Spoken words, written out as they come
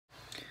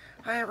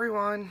Hi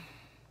everyone!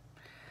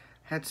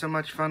 Had so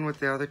much fun with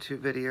the other two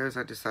videos,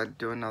 I decided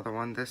to do another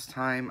one. This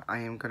time I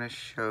am going to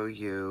show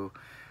you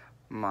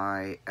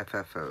my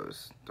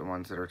FFOs, the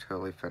ones that are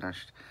totally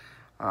finished.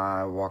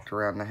 I walked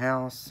around the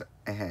house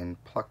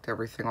and plucked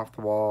everything off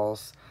the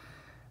walls,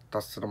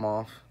 dusted them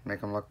off,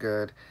 make them look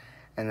good,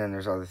 and then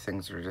there's other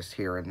things that are just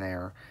here and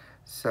there.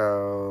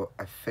 So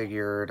I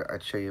figured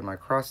I'd show you my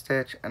cross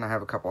stitch, and I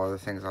have a couple other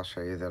things I'll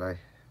show you that I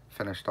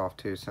finished off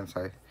too, since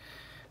I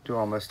do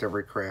almost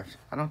every craft.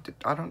 I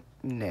don't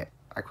knit.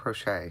 I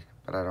crochet,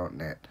 but I don't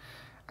knit.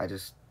 I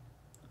just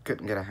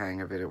couldn't get a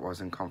hang of it. It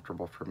wasn't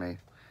comfortable for me.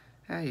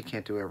 You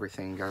can't do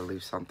everything. You gotta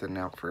leave something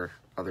out for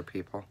other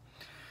people.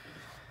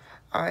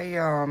 I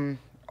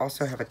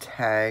also have a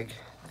tag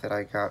that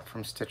I got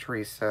from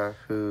Stitcherista,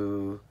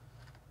 who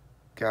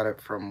got it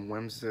from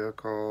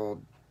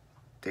Whimsical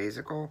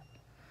Daisical,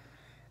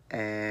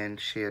 and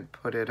she had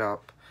put it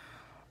up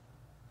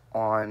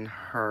on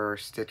her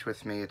Stitch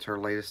With Me. It's her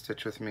latest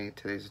Stitch With Me.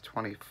 Today's the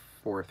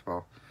 24th,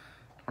 well,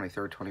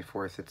 23rd,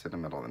 24th, it's in the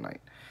middle of the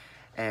night.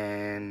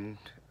 And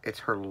it's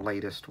her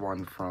latest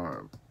one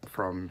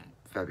from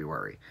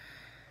February.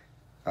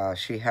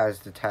 She has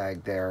the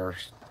tag there.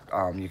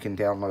 You can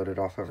download it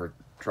off of her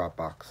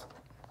Dropbox.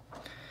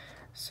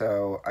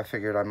 So I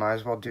figured I might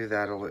as well do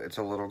that. It's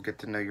a little get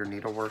to know your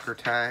needleworker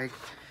tag,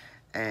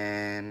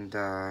 and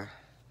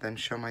then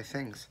show my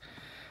things.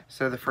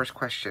 So the first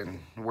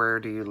question, where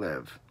do you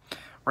live?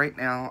 Right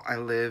now, I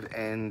live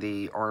in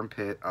the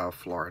armpit of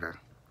Florida.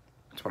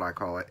 That's what I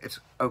call it. It's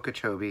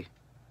Okeechobee.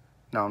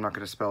 No, I'm not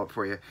going to spell it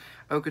for you.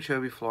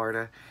 Okeechobee,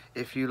 Florida.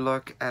 If you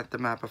look at the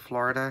map of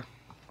Florida,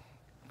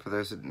 for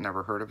those that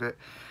never heard of it,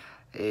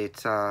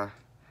 it's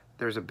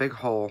there's a big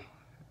hole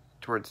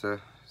towards the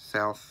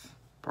south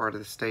part of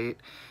the state.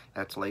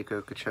 That's Lake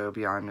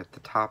Okeechobee. I'm at the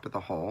top of the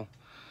hole.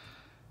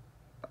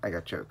 I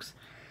got jokes.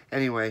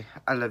 Anyway,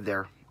 I live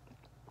there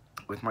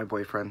with my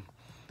boyfriend.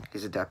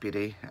 He's a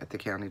deputy at the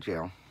county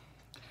jail.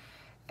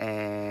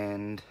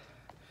 And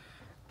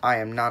I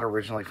am not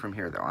originally from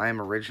here, though. I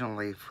am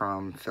originally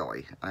from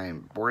Philly. I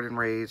am born and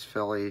raised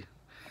Philly.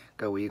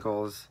 Go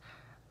Eagles.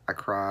 I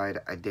cried.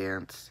 I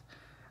danced.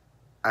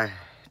 I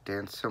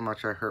danced so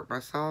much I hurt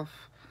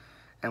myself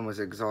and was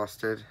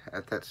exhausted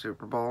at that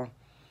Super Bowl.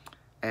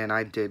 And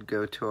I did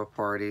go to a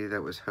party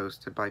that was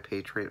hosted by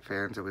Patriot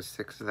fans. It was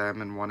 6 of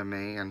them and 1 of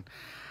me. And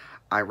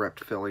I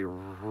repped Philly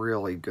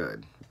really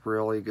good.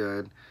 Really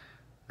good.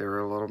 They were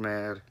a little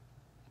mad,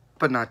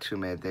 but not too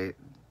mad.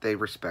 They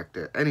respect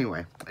it.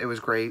 Anyway, it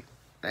was great,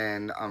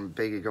 and I'm a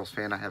big Eagles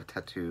fan. I have a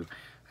tattoo.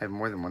 I have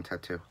more than one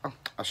tattoo. Oh,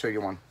 I'll show you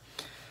one.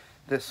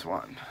 This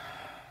one.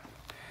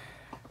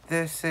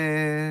 This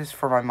is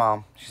for my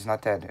mom. She's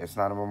not dead. It's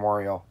not a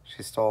memorial.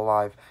 She's still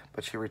alive,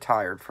 but she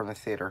retired from the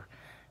theater.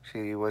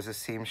 She was a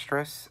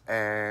seamstress,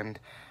 and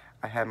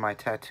I had my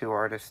tattoo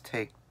artist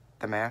take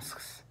the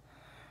masks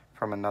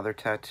from another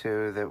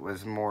tattoo that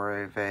was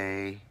more of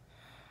a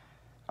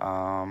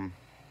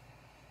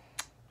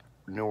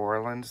New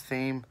Orleans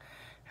theme.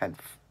 Had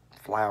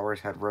flowers,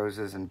 had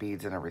roses and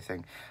beads and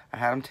everything. I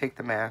had him take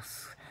the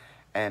masks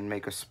and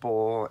make a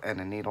spool and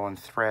a needle and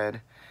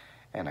thread,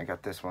 and I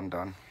got this one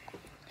done.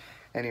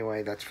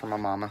 Anyway, that's for my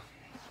mama.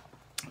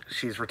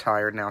 She's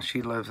retired now.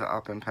 She lives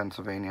up in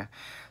Pennsylvania.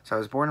 So I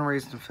was born and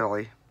raised in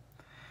Philly.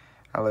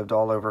 I lived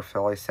all over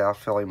Philly, South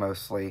Philly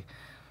mostly,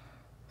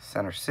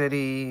 Center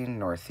City,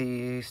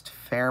 Northeast,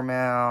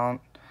 Fairmount.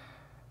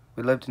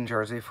 We lived in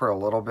Jersey for a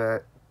little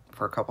bit,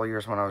 for a couple of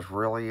years when I was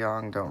really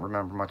young. Don't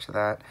remember much of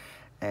that.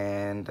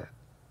 And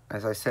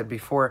as I said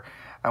before,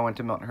 I went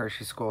to Milton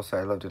Hershey School, so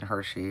I lived in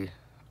Hershey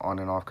on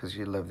and off because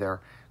you live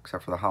there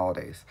except for the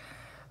holidays.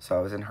 So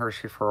I was in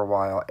Hershey for a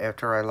while.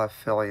 After I left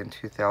Philly in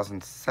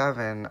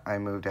 2007, I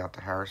moved out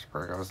to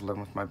Harrisburg. I was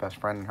living with my best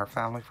friend and her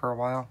family for a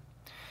while.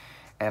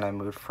 And I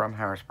moved from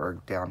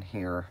Harrisburg down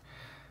here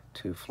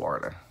to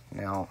Florida.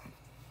 Now,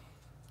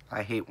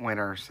 I hate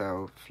winter,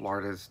 so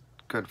Florida's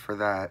good for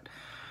that.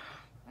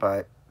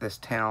 But this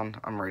town,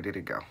 I'm ready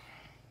to go.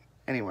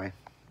 Anyway,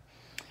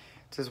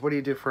 it says, what do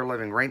you do for a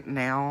living? Right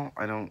now,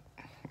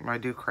 I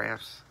do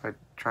crafts. I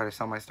try to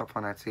sell my stuff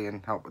on Etsy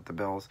and help with the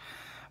bills.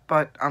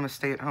 But I'm a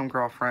stay-at-home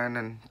girlfriend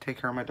and take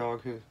care of my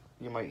dog, who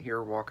you might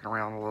hear walking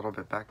around a little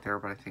bit back there,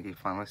 but I think he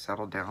finally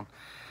settled down.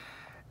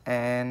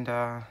 And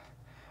I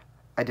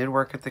did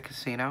work at the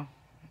casino.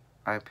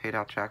 I paid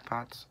out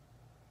jackpots.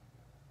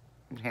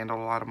 Handled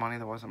a lot of money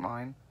that wasn't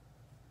mine.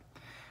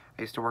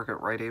 I used to work at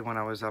Rite Aid when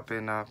I was up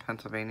in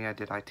Pennsylvania. I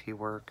did IT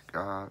work,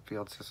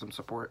 field system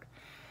support.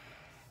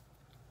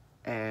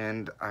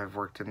 And I've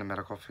worked in the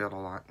medical field a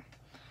lot.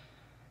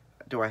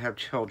 Do I have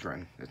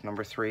children? Is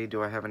number 3.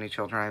 Do I have any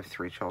children? I have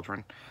 3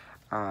 children.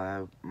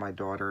 My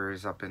daughter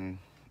is up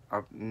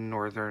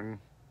northern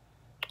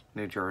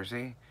New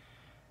Jersey.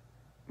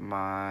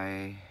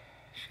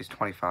 She's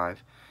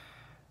 25.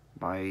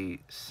 My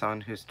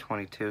son, who's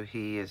 22,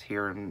 he is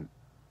here in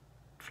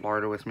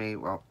Florida with me.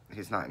 Well,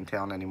 he's not in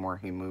town anymore.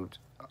 He moved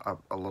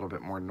up a little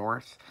bit more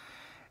north.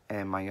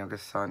 And my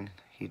youngest son,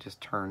 he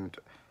just turned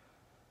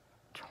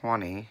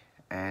 20,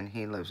 and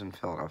he lives in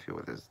Philadelphia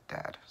with his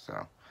dad.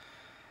 So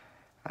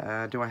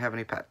Do I have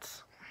any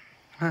pets?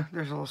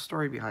 There's a little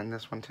story behind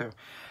this one too.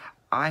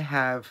 I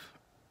have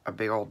a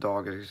big old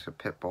dog. He's a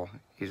pit bull.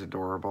 He's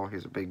adorable.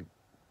 He's a big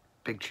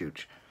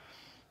chooch.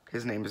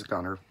 His name is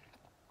Gunner.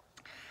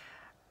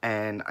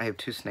 And I have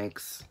 2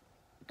 snakes.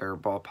 They're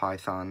ball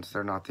pythons.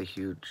 They're not the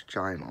huge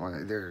giant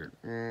one. They're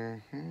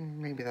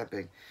maybe that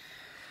big.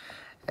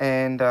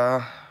 And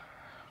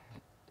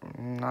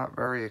not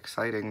very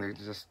exciting. They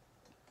just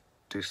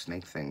do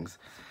snake things.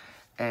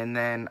 And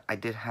then I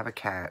did have a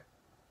cat.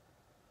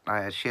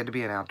 She had to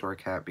be an outdoor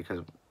cat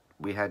because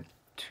we had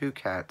 2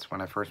 cats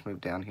when I first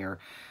moved down here.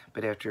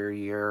 But after a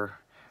year,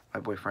 my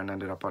boyfriend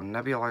ended up on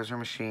a nebulizer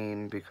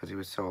machine because he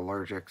was so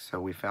allergic. So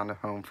we found a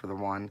home for the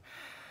one.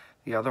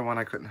 The other one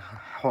I couldn't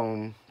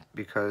home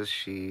because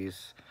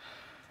she's,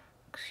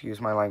 excuse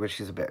my language,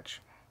 she's a bitch.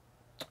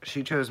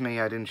 She chose me.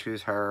 I didn't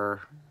choose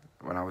her.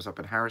 When I was up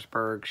in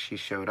Harrisburg, she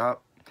showed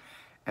up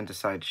and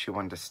decided she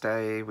wanted to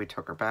stay. We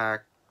took her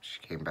back. She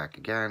came back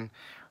again.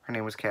 Her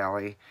name was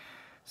Callie.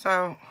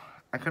 So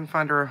I couldn't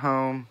find her a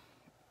home.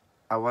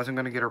 I wasn't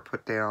going to get her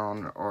put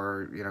down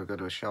or, you know, go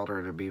to a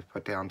shelter to be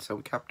put down. So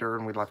we kept her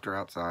and we left her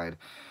outside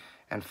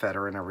and fed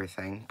her and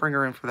everything. Bring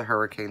her in for the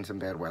hurricanes and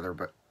bad weather,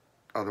 but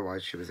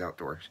otherwise she was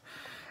outdoors.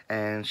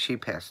 And she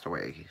passed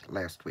away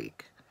last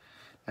week.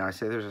 Now I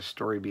say there's a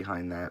story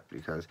behind that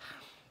because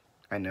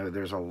I know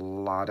there's a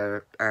lot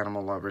of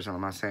animal lovers, and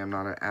I'm not saying I'm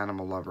not an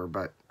animal lover,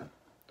 but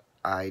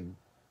I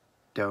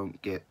don't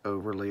get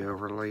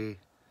overly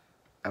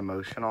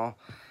emotional.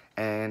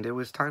 And it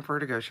was time for her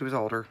to go. She was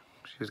older.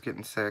 She was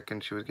getting sick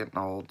and she was getting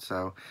old,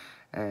 so,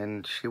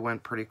 and she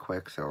went pretty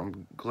quick, so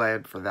I'm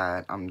glad for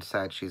that. I'm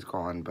sad she's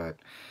gone, but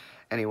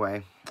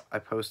anyway, I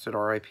posted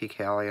R.I.P.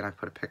 Callie and I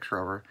put a picture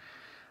of her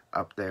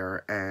up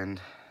there, and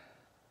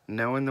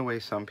knowing the way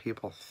some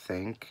people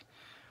think,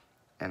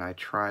 and I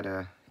try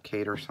to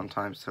cater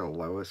sometimes to the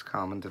lowest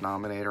common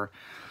denominator,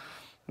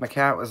 my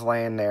cat was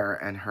laying there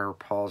and her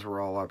paws were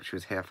all up. She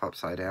was half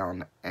upside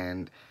down,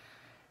 and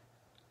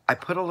I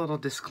put a little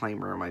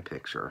disclaimer in my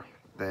picture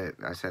that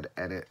I said,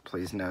 edit,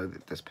 please know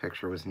that this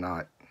picture was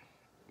not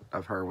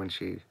of her when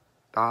she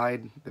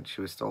died, that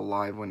she was still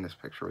alive when this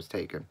picture was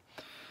taken.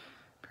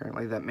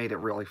 Apparently that made it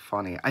really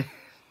funny. I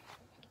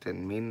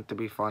didn't mean it to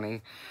be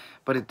funny,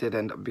 but it did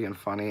end up being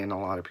funny, and a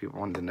lot of people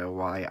wanted to know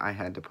why I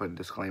had to put a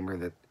disclaimer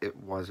that it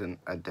wasn't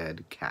a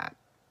dead cat.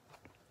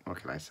 What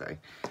can I say?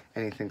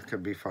 Anything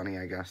could be funny,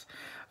 I guess.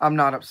 I'm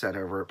not upset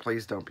over it.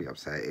 Please don't be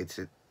upset.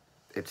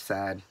 It's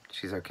sad.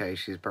 She's okay.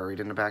 She's buried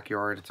in the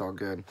backyard. It's all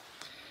good.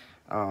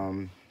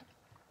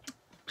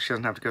 She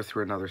doesn't have to go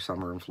through another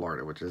summer in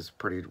Florida, which is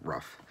pretty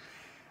rough.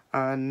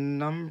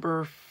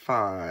 Number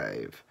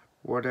 5.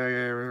 What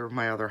are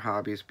my other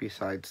hobbies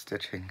besides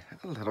stitching?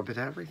 A little bit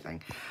of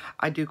everything.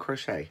 I do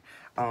crochet.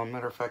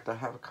 Matter of fact, I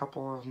have a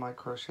couple of my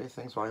crochet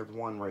things. Well, I have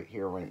one right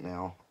here right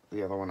now.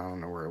 The other one, I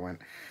don't know where it went.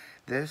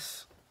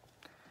 This,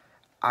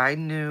 I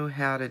knew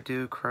how to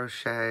do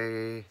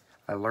crochet.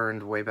 I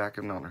learned way back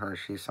in Milton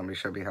Hershey. Somebody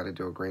showed me how to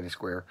do a granny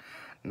square.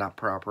 Not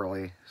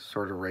properly.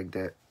 Sort of rigged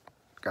it.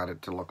 Got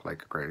it to look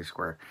like a granny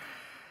square.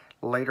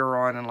 Later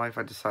on in life,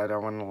 I decided I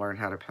wanted to learn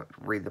how to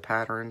read the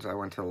patterns. I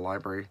went to the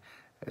library.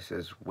 This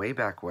is way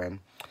back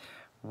when.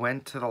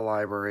 Went to the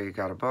library,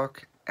 got a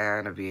book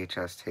and a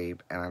VHS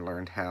tape, and I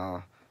learned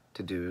how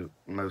to do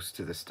most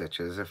of the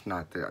stitches. If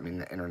not, I mean,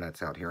 the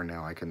internet's out here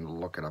now. I can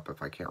look it up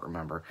if I can't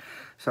remember.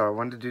 So I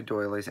wanted to do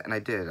doilies, and I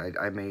did.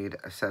 I made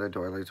a set of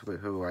doilies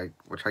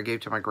which I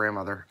gave to my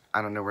grandmother.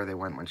 I don't know where they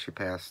went when she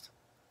passed.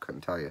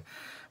 Couldn't tell you.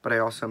 But I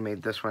also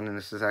made this one, and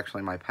this is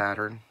actually my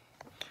pattern.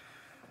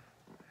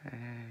 Hey,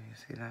 you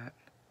see that?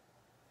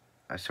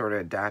 I sort of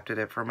adapted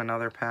it from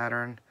another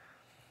pattern.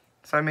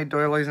 So I made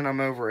doilies, and I'm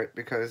over it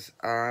because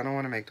I don't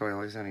want to make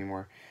doilies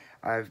anymore.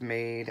 I've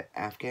made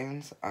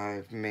afghans.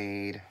 I've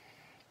made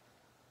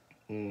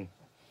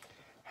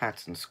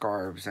hats and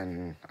scarves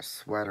and a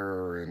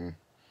sweater and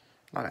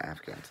a lot of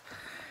afghans.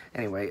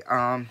 Anyway,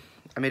 I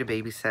made a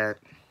baby set.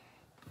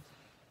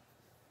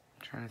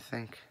 I'm trying to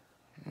think.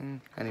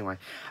 Anyway,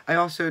 I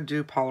also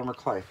do polymer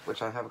clay,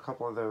 which I have a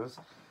couple of those.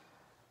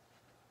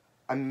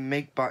 I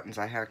make buttons.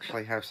 I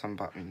actually have some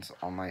buttons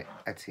on my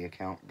Etsy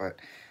account, but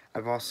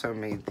I've also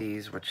made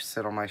these, which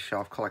sit on my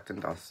shelf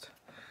collecting dust.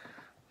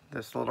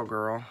 This little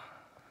girl.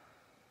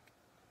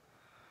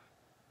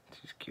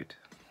 She's cute.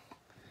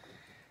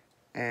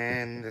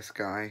 And this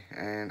guy.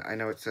 And I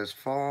know it says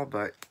fall,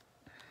 but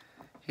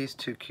he's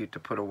too cute to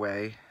put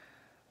away.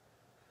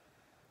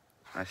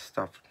 I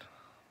stuffed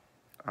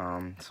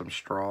some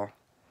straw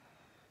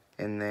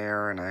in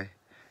there, and I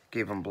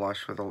gave him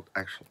blush with an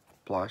actual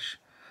blush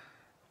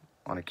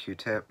on a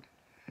Q-tip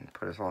and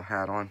put his little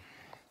hat on.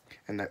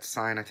 And that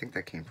sign, I think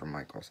that came from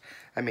Michael's.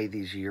 I made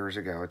these years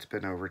ago. It's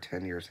been over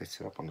 10 years. They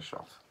sit up on the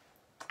shelf.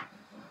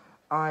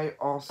 I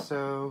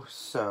also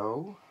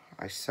sew.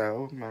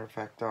 Matter of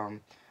fact, I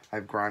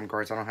have grime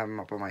guards. I don't have them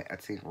up on my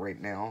Etsy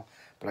right now,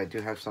 but I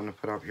do have some to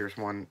put up. Here's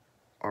one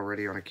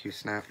already on a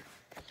Q-snap.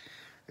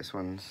 This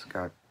one's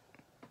got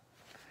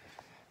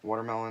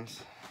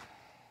watermelons.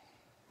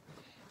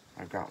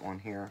 I've got one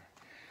here.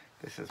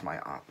 This is my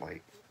Ott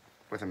light.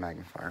 with a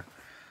magnifier.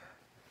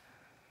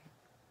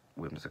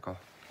 Whimsical.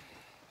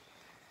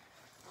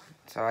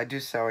 So I do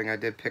sewing. I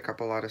did pick up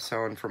a lot of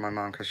sewing for my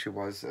mom because she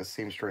was a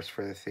seamstress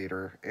for the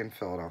theater in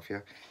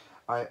Philadelphia.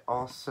 I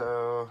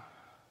also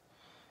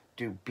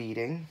do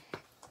beading,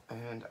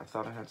 and I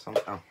thought I had some.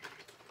 Oh,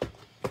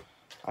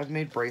 I've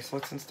made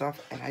bracelets and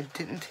stuff, and I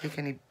didn't take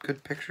any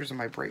good pictures of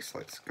my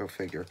bracelets. Go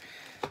figure.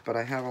 But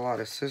I have a lot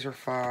of scissor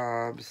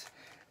fobs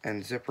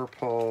and zipper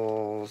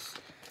pulls,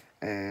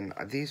 and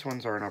these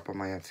ones aren't up on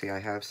my Etsy. I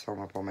have some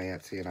up on my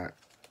Etsy, and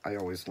I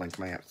always link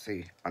my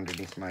Etsy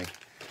underneath my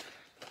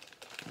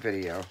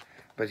video.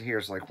 But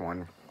here's like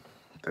one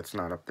that's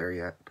not up there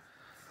yet.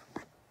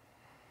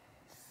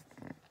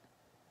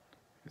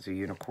 It's a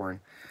unicorn.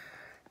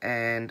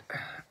 And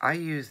I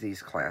use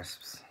these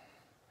clasps.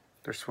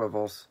 They're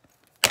swivels,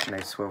 and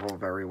they swivel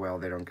very well.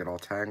 They don't get all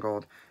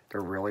tangled.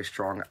 They're really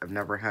strong. I've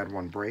never had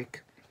one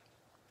break.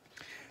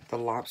 The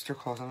lobster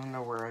claws, I don't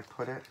know where I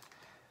put it.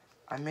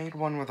 I made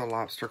one with a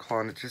lobster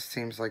claw, and it just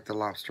seems like the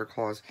lobster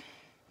claws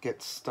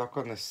get stuck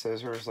on the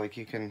scissors. Like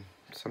you can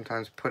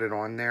sometimes put it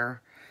on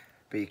there,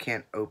 but you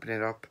can't open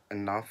it up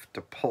enough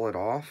to pull it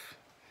off.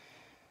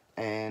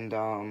 And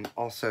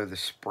also the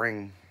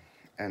spring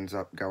ends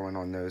up going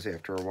on those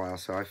after a while.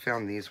 So I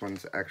found these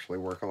ones actually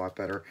work a lot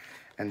better,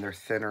 and they're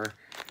thinner.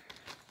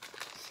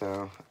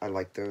 So I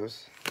like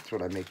those. That's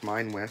what I make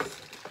mine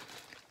with.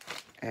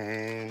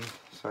 And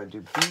so I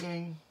do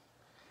beading.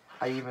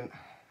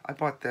 I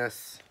bought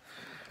this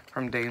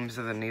from Dames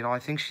of the Needle. I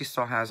think she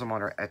still has them on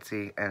her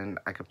Etsy, and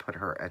I could put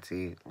her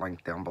Etsy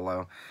link down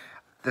below.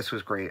 This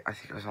was great. I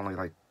think it was only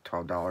like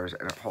 $12,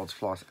 and it holds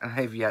floss. And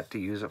I have yet to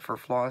use it for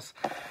floss,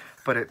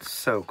 but it's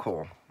so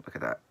cool. Look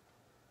at that.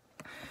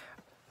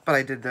 But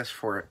I did this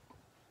for it.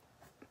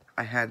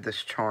 I had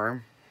this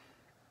charm,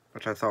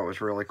 which I thought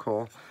was really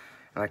cool,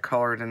 and I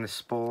colored in the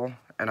spool,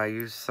 and I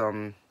used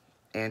some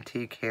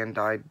antique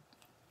hand-dyed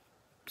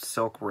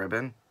silk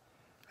ribbon.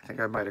 I think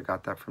I might have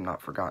got that from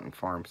Notforgotten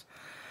Farms.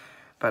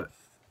 But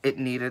it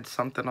needed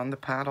something on the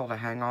paddle to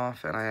hang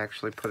off, and I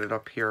actually put it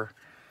up here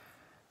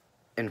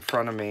in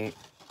front of me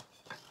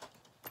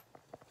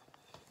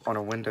on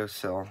a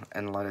windowsill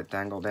and let it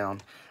dangle down.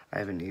 I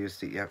haven't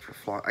used it yet for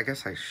floss. I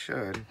guess I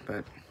should,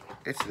 but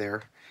it's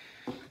there.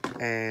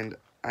 And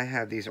I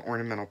have these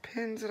ornamental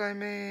pins that I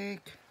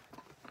make.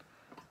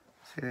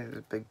 See, there's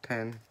a big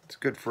pin. It's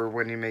good for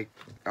when you make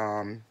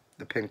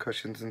the pin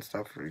cushions and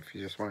stuff, or if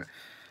you just want to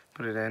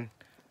put it in.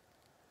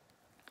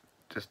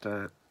 Just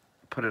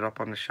put it up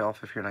on the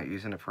shelf if you're not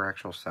using it for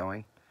actual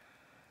sewing.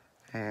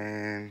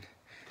 And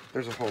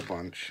there's a whole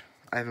bunch.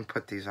 I haven't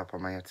put these up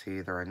on my Etsy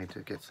either. I need to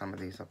get some of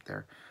these up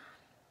there.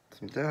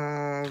 Some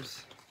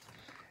doves.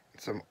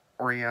 Some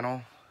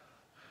oriental.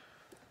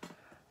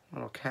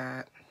 Little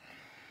cat.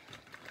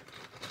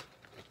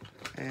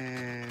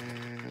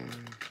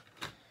 And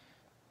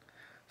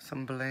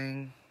some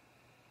bling.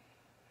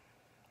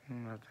 I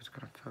don't know if that's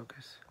going to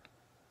focus.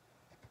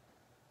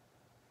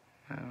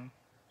 No.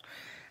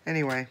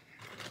 Anyway,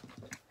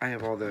 I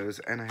have all those,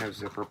 and I have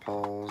zipper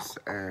pulls,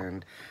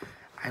 and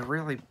I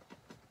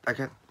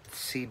got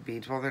seed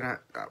beads. Well, they're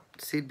not,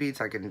 seed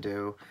beads I can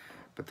do,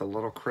 but the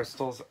little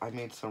crystals, I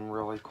made some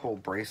really cool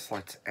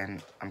bracelets,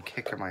 and I'm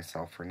kicking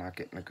myself for not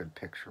getting a good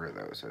picture of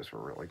those. Those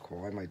were really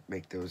cool. I might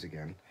make those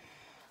again.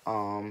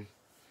 I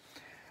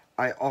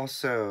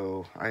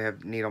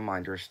have needle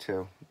minders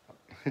too.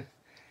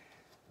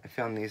 I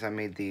found these, I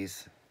made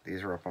these.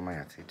 These are up on my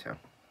Etsy too.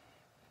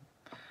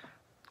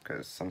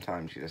 Because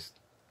sometimes you just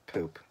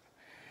poop.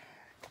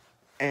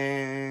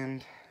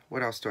 And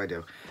what else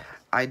do?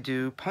 I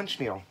do punch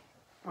needle,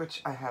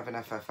 which I have an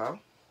FFO.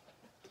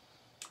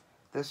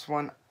 This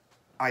one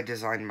I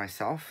designed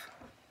myself.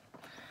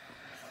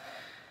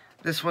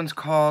 This one's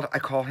called, I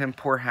call him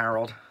Poor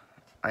Harold.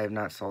 I have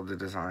not sold the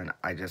design.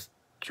 I just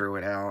drew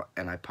it out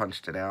and I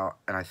punched it out,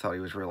 and I thought he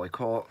was really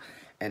cool.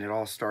 And it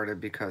all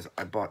started because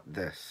I bought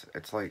this.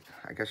 It's like,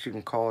 I guess you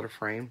can call it a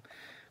frame.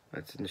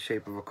 It's in the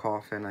shape of a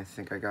coffin. I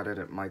think I got it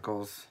at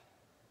Michael's,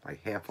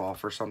 like half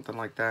off or something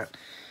like that.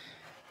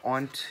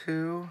 On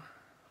two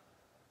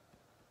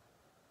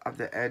of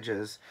the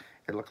edges,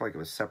 it looked like it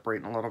was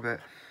separating a little bit.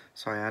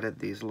 So I added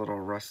these little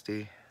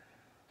rusty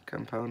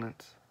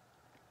components.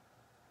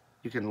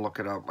 You can look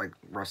it up, like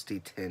rusty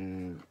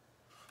tin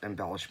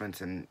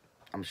embellishments, and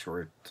I'm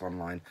sure it's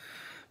online.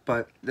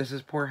 But this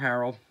is Poor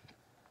Harold.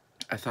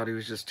 I thought he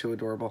was just too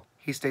adorable.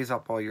 He stays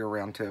up all year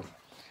round too,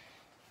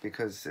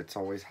 because it's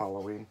always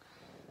Halloween.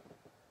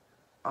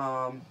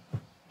 I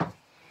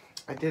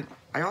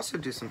also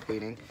do some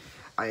painting.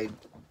 I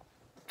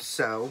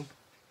sew.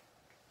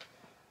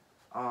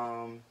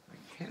 I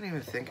can't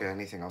even think of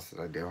anything else that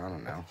I do. I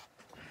don't know.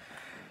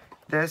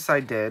 This I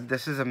did.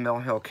 This is a Mill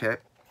Hill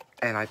kit,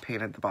 and I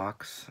painted the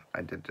box.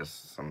 I did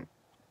just some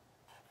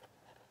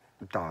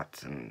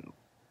dots and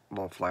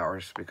little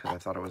flowers because I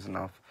thought it was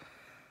enough.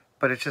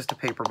 But it's just a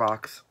paper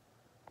box.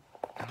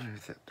 I don't even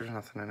think, there's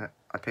nothing in it.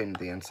 I painted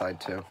the inside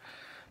too,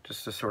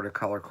 just to sort of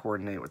color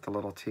coordinate with the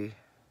little T.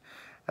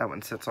 That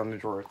one sits on the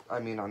drawer,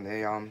 on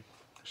the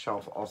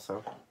shelf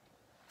also.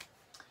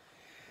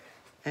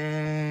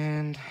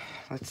 And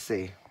let's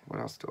see. What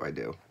else do I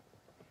do?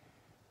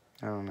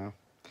 I don't know.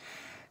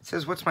 It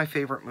says, what's my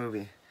favorite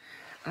movie?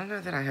 I don't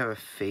know that I have a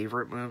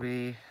favorite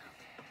movie.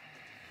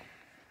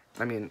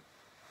 I mean,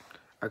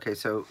 okay,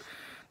 so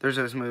there's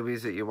those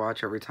movies that you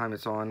watch every time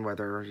it's on,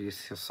 whether you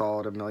saw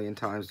it a million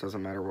times,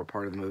 doesn't matter what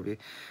part of the movie.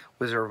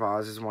 Wizard of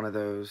Oz is one of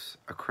those.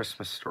 A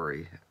Christmas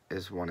Story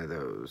is one of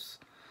those.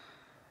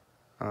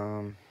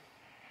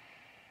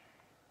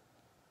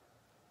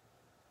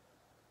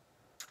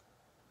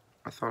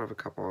 I thought of a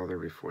couple other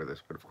before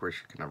this, but of course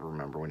you can never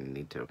remember when you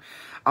need to.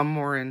 I'm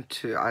more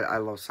into, I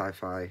love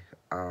sci-fi,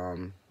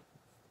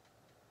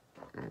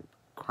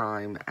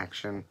 crime,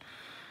 action.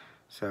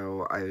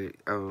 So I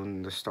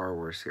own the Star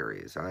Wars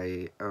series.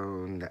 I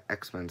own the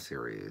X-Men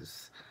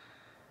series.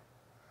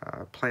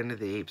 Planet of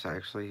the Apes, I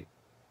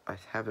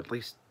have at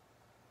least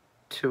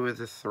 2 of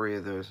the 3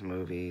 of those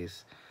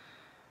movies.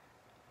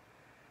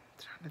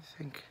 I'm trying to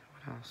think,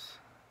 what else?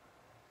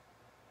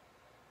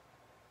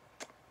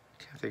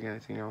 Can't think of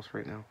anything else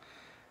right now.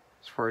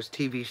 As far as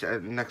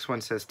TV, next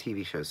one says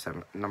TV shows,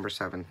 number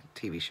 7,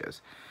 TV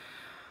shows.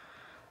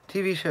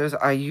 TV shows,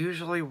 I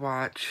usually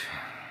watch,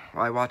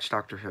 well, I watch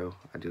Doctor Who.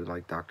 I do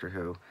like Doctor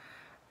Who.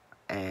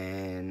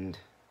 And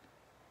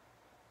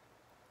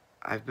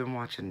I've been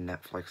watching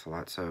Netflix a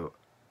lot, so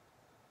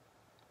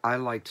I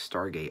liked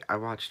Stargate. I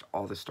watched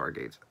all the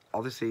Stargates,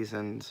 all the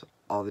seasons,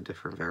 all the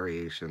different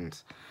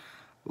variations.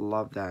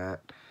 Love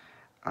that.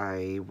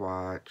 I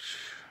watch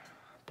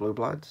Blue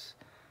Bloods,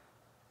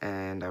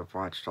 and I've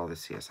watched all the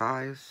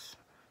CSIs,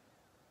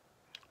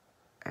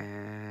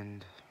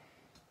 and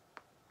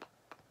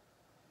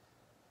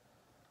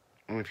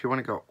if you want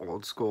to go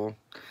old school,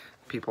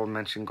 people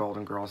mention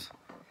Golden Girls.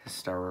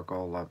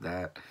 Hysterical, love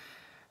that.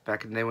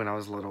 Back in the day when I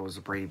was little, it was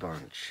a Brady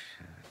Bunch.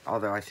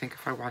 Although I think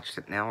if I watched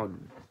it now, it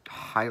would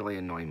highly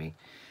annoy me.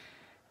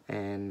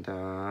 And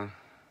I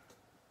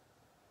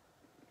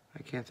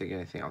can't think of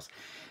anything else.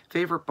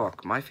 Favorite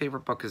book. My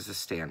favorite book is The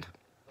Stand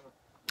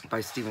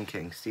by Stephen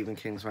King. Stephen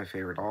King's my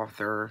favorite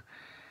author.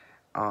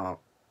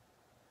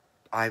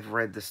 I've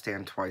read The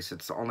Stand twice.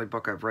 It's the only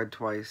book I've read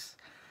twice.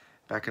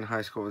 Back in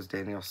high school, it was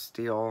Daniel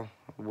Steele.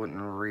 I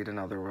wouldn't read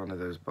another one of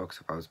those books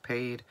if I was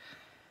paid.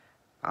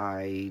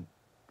 I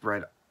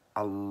read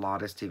a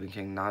lot of Stephen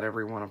King, not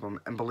every one of them.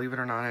 And believe it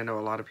or not, I know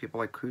a lot of people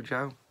like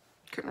Cujo.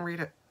 Couldn't read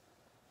it.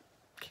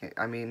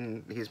 I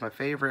mean, he's my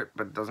favorite,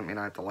 but it doesn't mean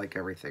I have to like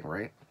everything,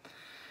 right?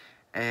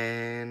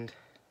 And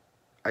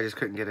I just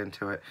couldn't get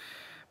into it.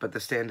 But The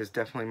Stand is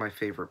definitely my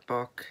favorite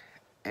book.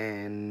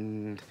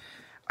 And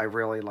I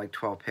really like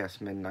 12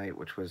 Past Midnight,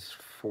 which was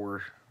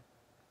 4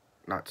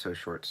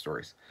 not-so-short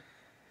stories.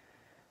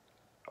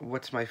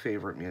 What's my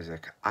favorite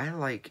music? I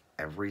like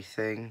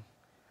everything.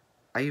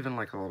 I even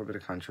like a little bit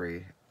of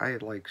country. I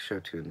like show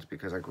tunes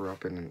because I grew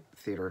up in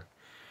theater.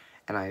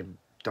 And I've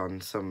done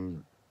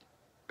some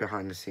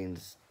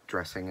behind-the-scenes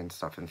dressing and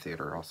stuff in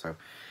theater also.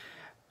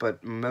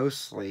 But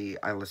mostly,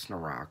 I listen to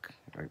rock.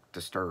 Like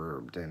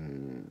Disturbed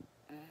and...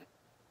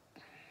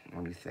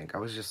 Let me think. I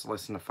was just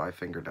listening to Five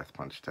Finger Death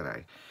Punch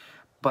today.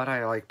 But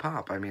I like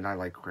pop. I mean, I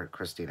like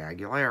Christina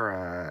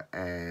Aguilera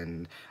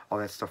and all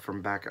that stuff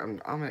from back.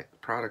 I'm a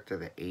product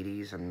of the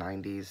 80s and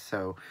 90s,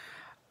 so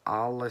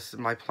I'll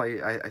listen. I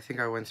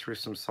think I went through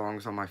some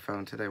songs on my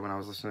phone today when I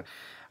was listening.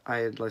 I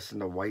had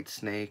listened to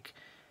Whitesnake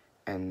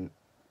and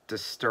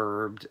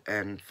Disturbed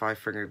and Five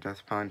Finger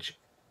Death Punch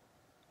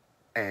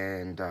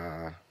and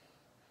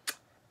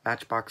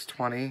Matchbox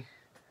 20.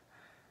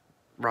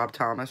 Rob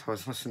Thomas, I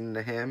was listening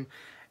to him.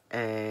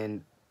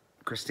 And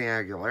Christina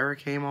Aguilera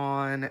came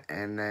on,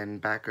 and then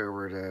back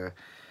over to,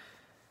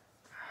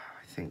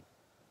 I think,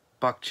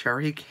 Buck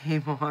Cherry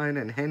came on,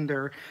 and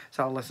Hinder.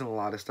 So I'll listen to a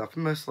lot of stuff.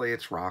 Mostly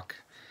it's rock.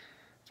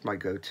 It's my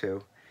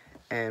go-to.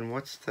 And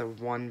what's the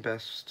one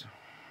best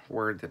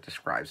word that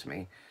describes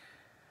me?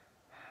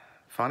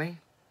 Funny?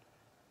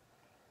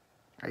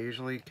 I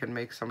usually can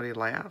make somebody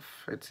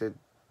laugh. It's an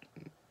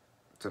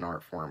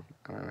art form.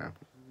 I don't know.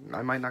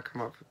 I might not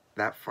come up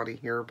that funny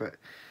here, but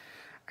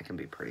I can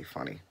be pretty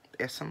funny.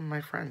 Ask some of my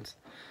friends.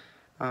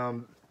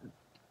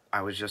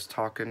 I was just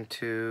talking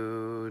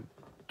to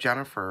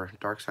Jennifer,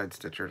 Darkside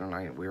Stitcher,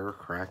 tonight. We were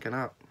cracking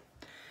up.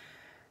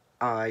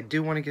 I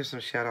do want to give some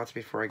shout outs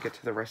before I get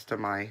to the rest of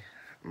my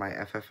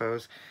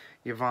FFOs.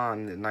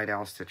 Yvonne, the Night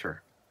Owl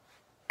Stitcher.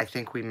 I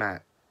think we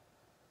met.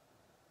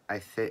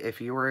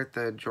 If you were at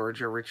the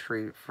Georgia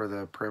retreat for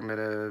the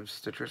Primitive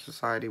Stitcher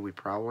Society, we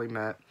probably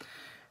met.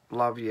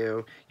 Love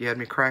you. You had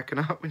me cracking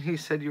up when you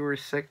said you were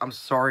sick. I'm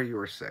sorry you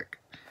were sick.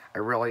 I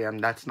really am.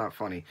 That's not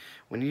funny.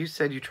 When you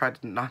said you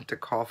tried not to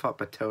cough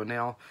up a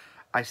toenail,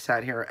 I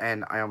sat here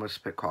and I almost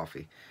spit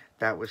coffee.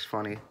 That was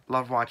funny.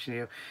 Love watching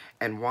you.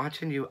 And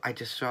watching you, I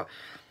just felt,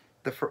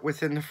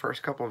 within the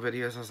first couple of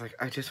videos, I was like,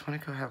 I just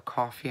want to go have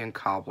coffee and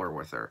cobbler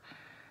with her.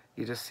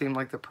 You just seemed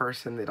like the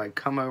person that I'd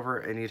come over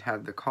and you'd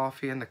have the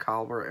coffee and the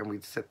cobbler and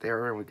we'd sit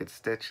there and we could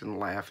stitch and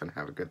laugh and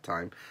have a good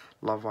time.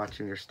 Love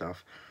watching your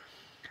stuff.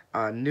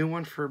 New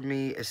one for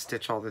me is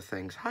Stitch All the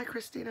Things. Hi,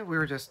 Christina. We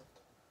were just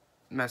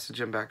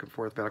messaging back and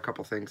forth about a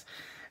couple things,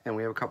 and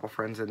we have a couple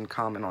friends in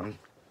common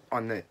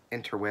on the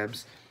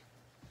interwebs.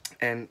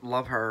 And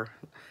love her.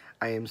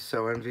 I am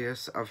so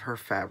envious of her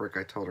fabric.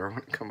 I told her I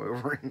want to come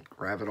over and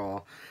grab it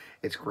all.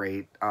 It's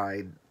great.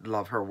 I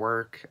love her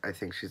work. I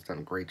think she's done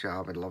a great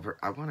job. I love her.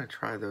 I want to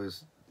try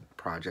those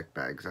project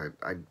bags.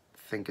 I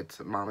think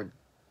it's Mama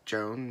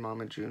Joan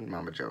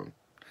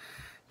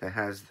that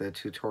has the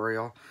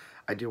tutorial.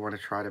 I do want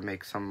to try to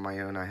make some of my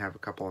own. I have a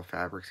couple of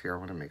fabrics here. I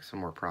want to make some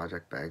more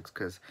project bags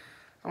because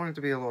I want it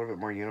to be a little bit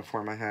more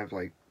uniform. I have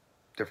like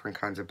different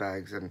kinds of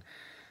bags, and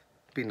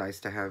it'd be nice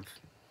to have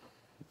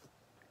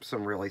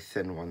some really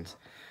thin ones.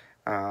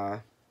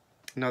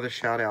 Another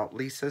shout out,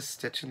 Lisa's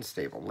Stitch and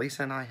Stable.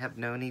 Lisa and I have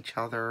known each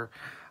other,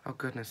 oh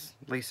goodness,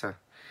 Lisa,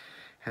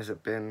 has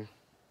it been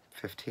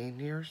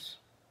 15 years?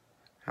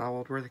 How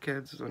old were the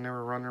kids when they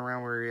were running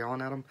around, we were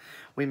yelling at them?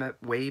 We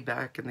met way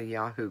back in the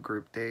Yahoo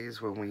group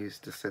days when we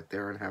used to sit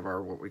there and have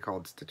our, what we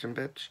called Stitch and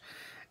Bitch.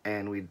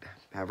 And we'd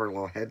have our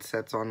little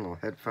headsets on, little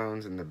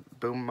headphones and the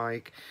boom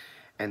mic.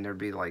 And there'd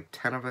be like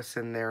 10 of us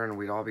in there and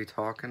we'd all be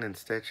talking and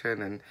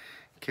stitching and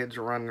kids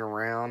running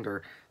around,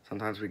 or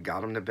sometimes we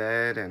got them to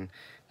bed, and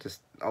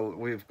just,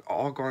 we've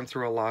all gone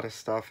through a lot of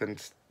stuff. And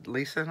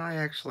Lisa and I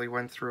actually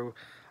went through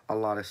a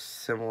lot of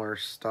similar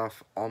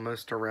stuff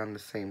almost around the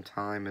same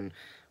time, and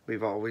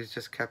we've always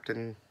just kept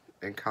in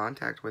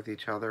contact with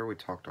each other. We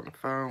talked on the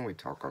phone, we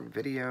talk on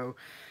video,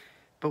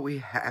 but we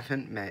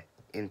haven't met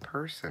in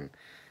person.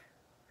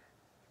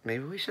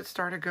 Maybe we should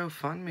start a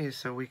GoFundMe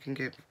so we can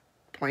get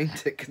plane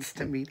tickets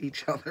to meet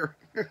each other.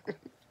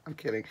 I'm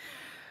kidding.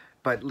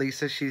 But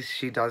Lisa,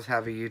 she does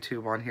have a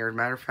YouTube on here.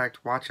 Matter of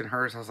fact, watching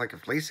hers, I was like,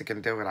 if Lisa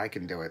can do it, I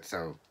can do it.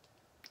 So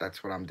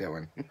that's what I'm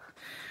doing.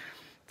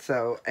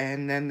 So,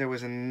 and then there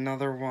was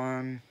another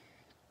one,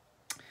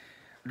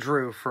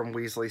 Drew from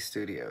Weasley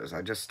Studios.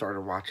 I just started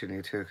watching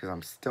you too because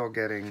I'm still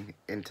getting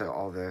into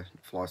all the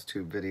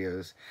Flosstube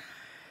videos.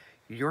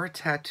 Your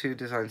tattoo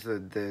designs,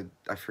 the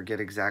I forget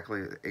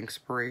exactly,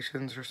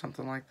 inspirations or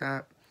something like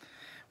that.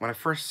 When I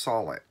first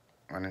saw it,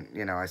 when,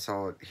 you know, I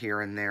saw it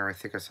here and there. I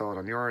think I saw it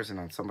on yours and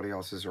on somebody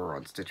else's, or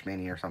on Stitch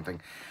Mania or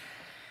something.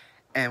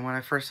 And when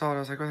I first saw it, I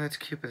was like, oh, that's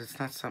cute, but it's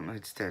not something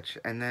I'd stitch.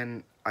 And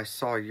then I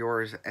saw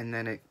yours, and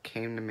then it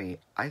came to me.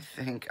 I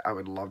think I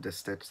would love to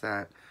stitch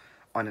that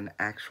on an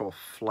actual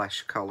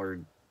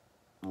flesh-colored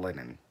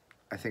linen.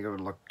 I think it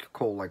would look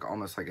cool, like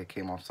almost like it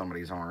came off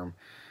somebody's arm.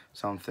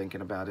 So I'm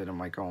thinking about it. It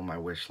might go on my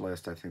wish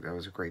list. I think that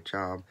was a great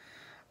job.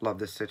 Love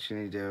the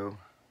stitching you do.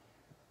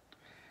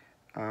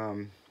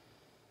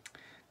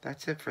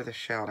 That's it for the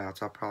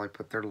shout-outs. I'll probably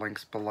put their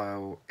links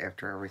below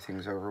after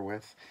everything's over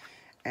with.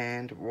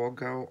 And we'll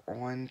go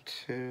on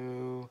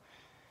to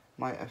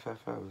my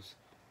FFOs.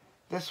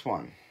 This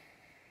one.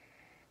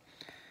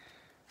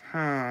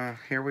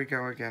 Here we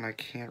go again. I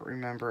can't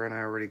remember, and I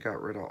already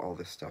got rid of all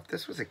this stuff.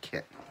 This was a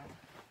kit.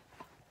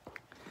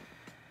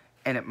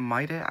 And it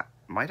might have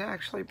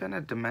actually been a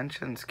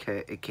Dimensions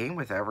kit. It came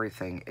with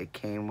everything. It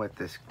came with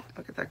this,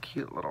 look at that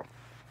cute little...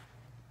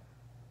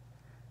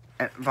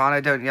 And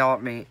Vonna, don't yell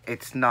at me.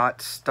 It's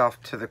not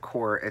stuffed to the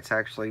core. It's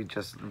actually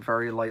just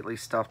very lightly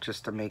stuffed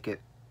just to make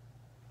it,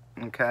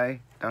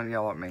 okay? Don't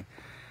yell at me.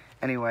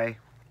 Anyway,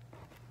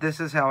 this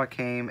is how it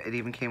came. It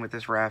even came with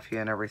this raffia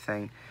and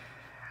everything.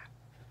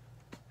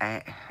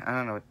 I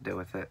don't know what to do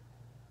with it.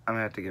 I'm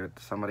going to have to give it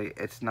to somebody.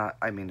 It's not,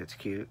 I mean, it's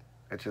cute.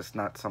 It's just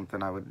not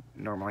something I would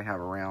normally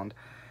have around.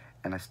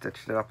 And I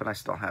stitched it up and I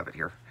still have it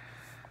here.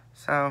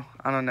 So,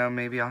 I don't know.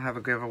 Maybe I'll have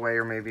a giveaway,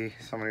 or maybe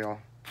somebody will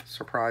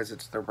surprise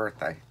it's their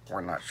birthday.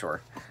 We're not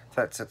sure.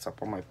 That sits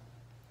up on my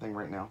thing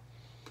right now.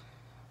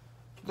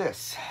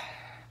 This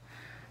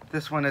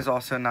one is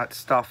also not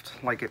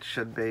stuffed like it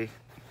should be.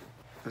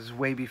 This is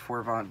way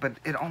before Vaughn, but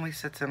it only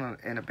sits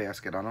in a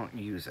basket. I don't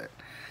use it.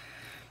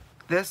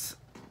 This,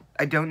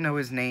 I don't know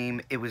his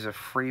name. It was a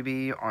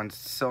freebie on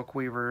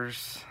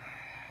Silkweaver's.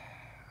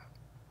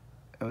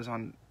 It was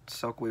on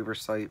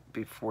Silkweaver's site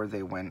before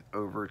they went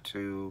over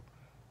to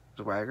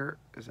Swagger.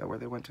 Is that where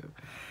they went to?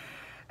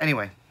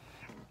 Anyway,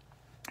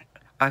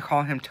 I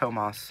call him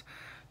Tomas.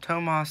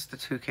 Tomas the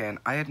Toucan.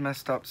 I had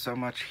messed up so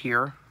much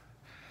here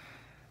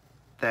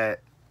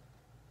that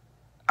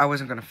I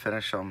wasn't going to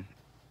finish him.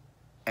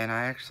 And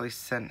I actually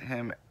sent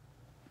him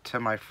to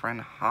my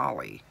friend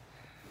Holly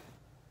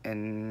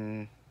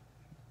in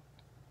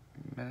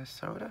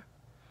Minnesota?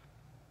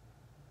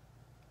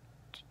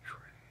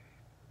 Detroit.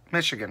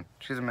 Michigan.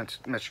 She's in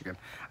Michigan.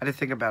 I didn't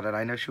think about it.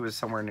 I know she was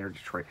somewhere near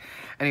Detroit.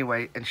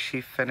 Anyway, and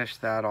she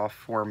finished that off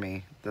for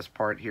me, this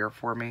part here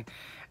for me,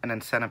 and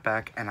then sent it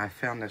back, and I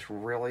found this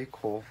really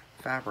cool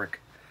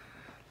fabric.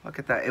 Look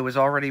at that. It was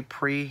already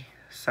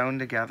pre-sewn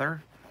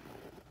together.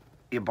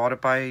 You bought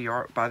it by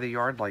the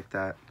yard like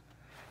that.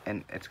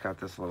 And it's got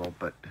this little,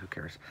 but who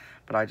cares?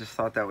 But I just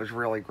thought that was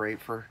really great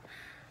for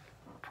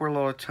poor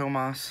little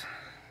Tomas.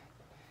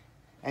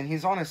 And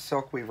he's on a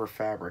Silkweaver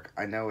fabric.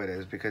 I know it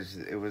is, because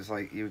it was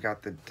like you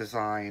got the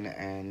design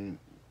and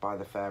buy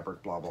the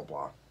fabric, blah, blah,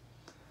 blah.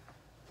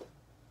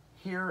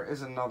 Here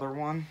is another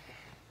one.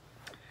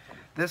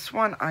 This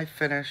one I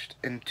finished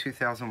in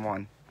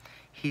 2001.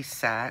 He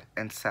sat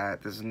and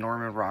sat. This is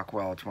Norman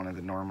Rockwell. It's one of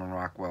the Norman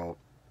Rockwell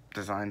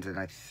designs, and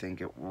I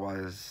think it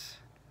was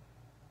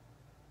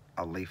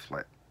a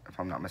leaflet, if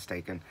I'm not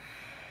mistaken.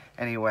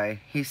 Anyway,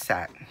 he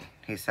sat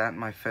in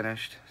my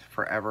finished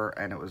forever,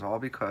 and it was all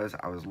because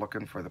I was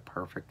looking for the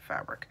perfect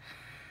fabric.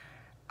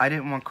 I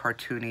didn't want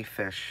cartoony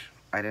fish.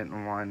 I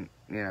didn't want,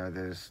 you know,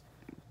 those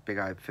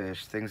big-eyed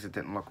fish, things that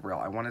didn't look real.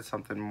 I wanted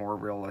something more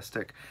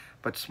realistic,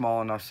 but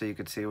small enough so you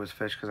could see it was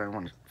fish, because I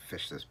wanted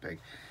fish this big.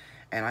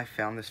 And I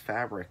found this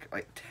fabric,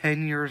 like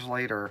 10 years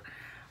later,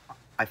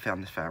 I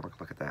found this fabric.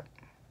 Look at that.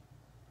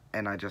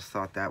 And I just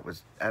thought that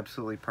was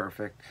absolutely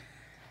perfect.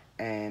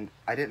 And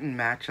I didn't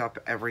match up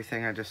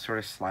everything. I just sort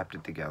of slapped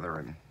it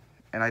together.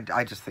 And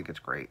I just think it's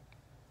great.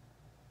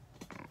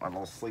 My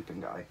little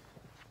sleeping guy.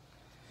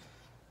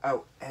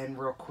 Oh, and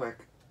real quick,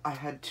 I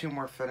had 2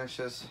 more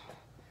finishes.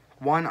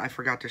 One I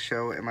forgot to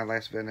show in my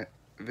last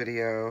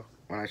video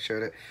when I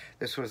showed it.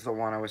 This was the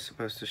one I was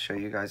supposed to show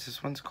you guys.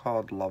 This one's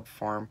called Love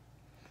Farm.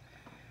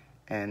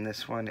 And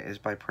this one is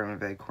by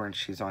Primitive Acorn.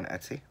 She's on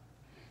Etsy.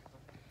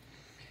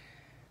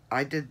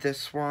 I did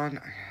this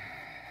one.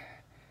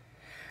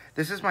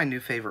 This is my new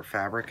favorite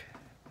fabric.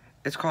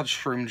 It's called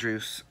Shroom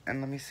Juice. And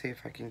let me see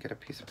if I can get a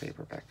piece of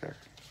paper back there.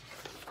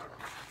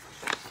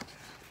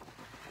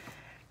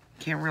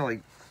 Can't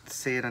really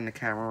see it on the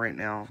camera right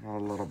now. Well, a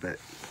little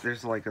bit.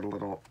 There's like a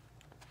little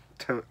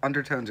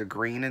undertones of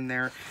green in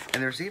there.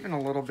 And there's even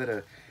a little bit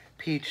of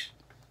peach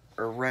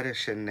or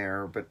reddish in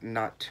there, but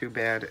not too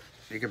bad.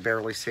 You can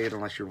barely see it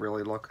unless you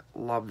really look.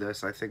 Love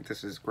this. I think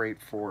this is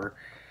great for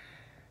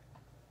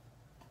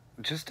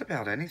just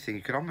about anything.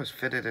 You could almost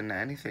fit it into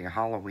anything.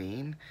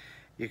 Halloween,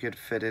 you could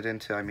fit it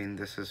into, I mean,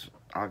 this is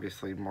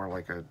obviously more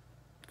like a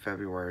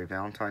February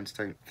Valentine's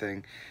type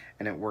thing,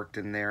 and it worked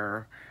in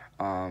there.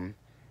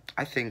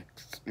 I think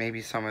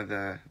maybe some of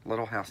the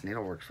Little House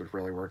Needleworks would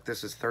really work.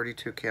 This is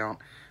 32 count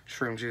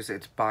Shroom Juice.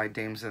 It's by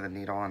Dames of the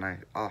Needle,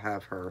 and I'll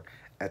have her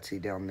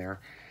Etsy down there.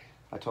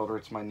 I told her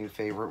it's my new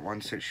favorite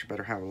one, so she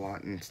better have a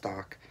lot in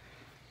stock.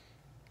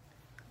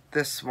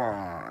 This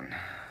one.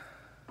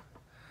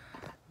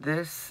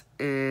 This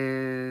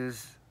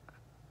is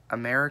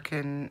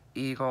American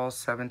Eagle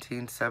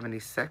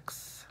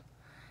 1776.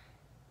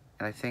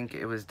 And I think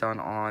it was done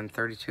on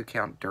 32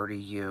 count Dirty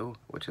U,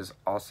 which is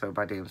also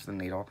by Dames of the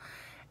Needle.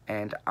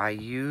 And I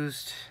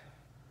used,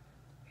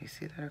 you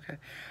see that okay?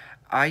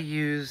 I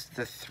used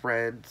the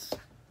threads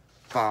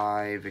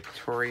by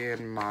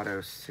Victorian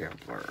Motto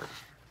Sampler.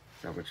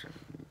 Is that which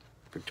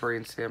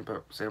Victorian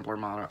Sampler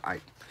Motto?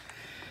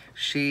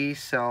 She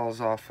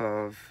sells off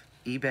of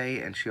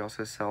eBay, and she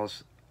also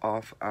sells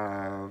off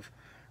of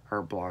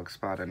her blog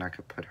spot, and I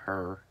could put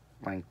her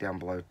link down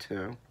below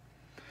too.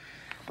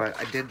 But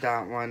I did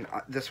that one.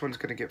 This one's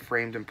going to get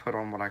framed and put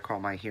on what I call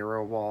my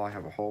hero wall. I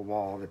have a whole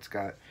wall that's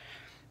got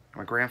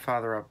my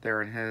grandfather up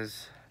there in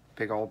his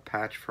big old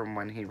patch from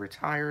when he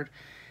retired,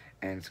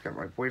 and it's got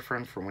my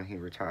boyfriend from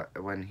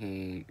when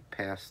he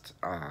passed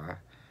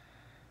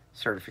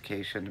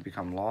certification to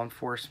become law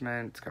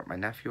enforcement. It's got my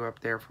nephew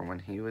up there from when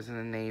he was in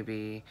the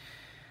Navy.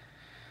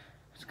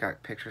 It's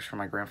got pictures from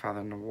my grandfather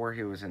in the war.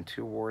 He was in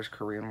 2 wars,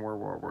 Korean War,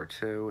 World War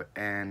II.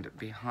 And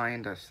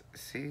behind us,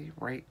 see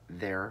right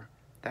there,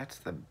 that's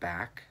the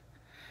back.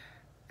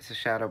 It's a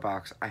shadow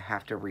box. I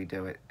have to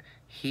redo it.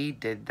 He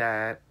did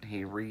that.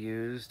 He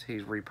reused.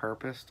 He's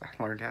repurposed.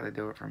 I learned how to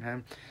do it from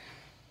him.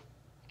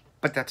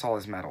 But that's all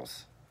his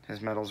metals. His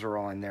metals are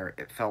all in there.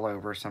 It fell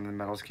over. Some of the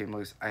metals came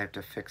loose. I have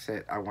to fix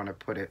it. I want to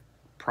put it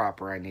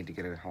proper. I need to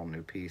get a whole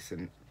new piece,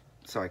 and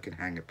so I can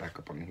hang it back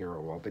up on the hero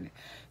wall. But he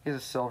has a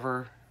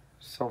silver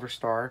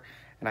star,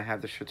 and I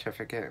have the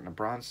certificate, and a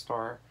bronze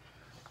star,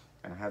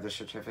 and I have the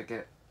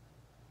certificate,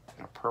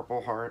 and a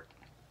purple heart.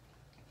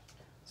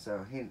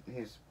 So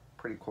he's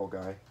a pretty cool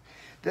guy.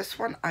 This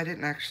one I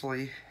didn't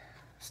actually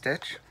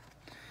stitch.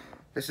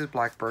 This is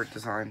Blackbird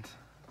Designs.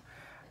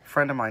 A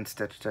friend of mine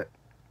stitched it,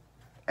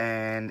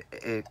 and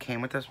it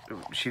came with this.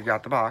 She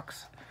got the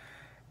box,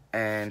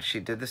 and she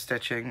did the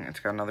stitching. It's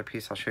got another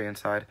piece I'll show you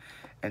inside,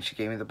 and she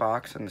gave me the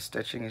box and the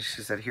stitching, and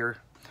she said, here,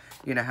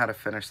 you know how to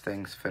finish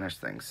things.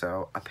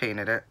 So I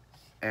painted it,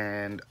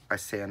 and I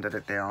sanded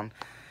it down,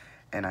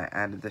 and I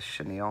added this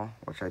chenille,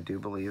 which I do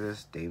believe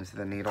is Dames of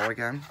the Needle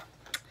again.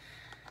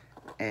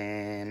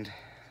 And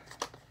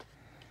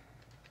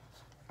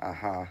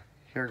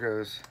here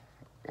goes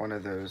one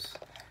of those.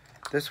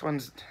 This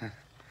one's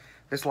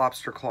this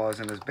lobster claw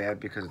isn't as bad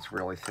because it's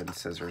really thin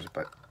scissors,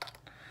 but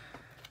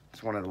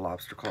it's one of the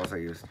lobster claws I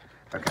used.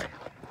 Okay,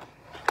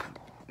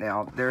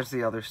 now there's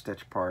the other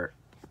stitch part,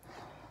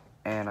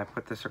 and I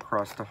put this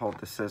across to hold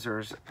the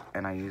scissors,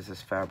 and I use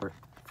this fabric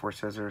for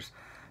scissors.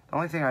 The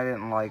only thing I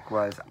didn't like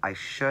was I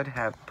should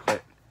have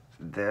put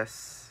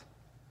this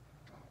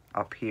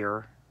up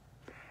here,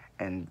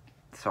 and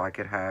so I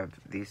could have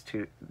these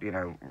two, you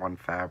know, one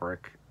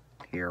fabric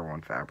here,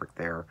 one fabric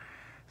there,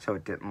 so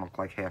it didn't look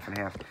like half and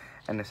half.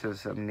 And this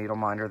is a needle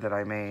minder that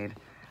I made.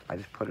 I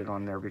just put it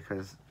on there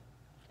because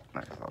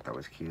I thought that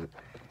was cute.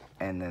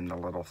 And then the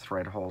little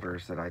thread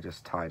holders that I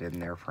just tied in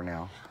there for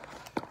now.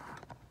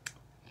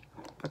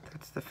 But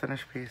that's the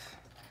finished piece.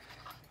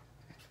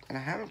 And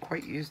I haven't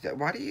quite used it.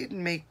 Why do you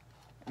make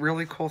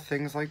really cool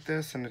things like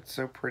this, and it's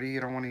so pretty you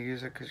don't want to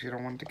use it because you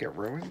don't want it to get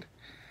ruined.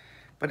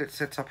 But it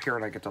sits up here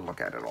and I get to look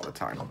at it all the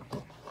time.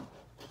 Put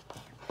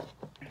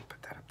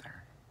that up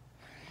there.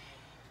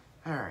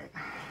 Alright,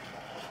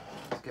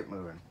 let's get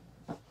moving.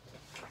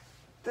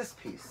 This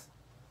piece.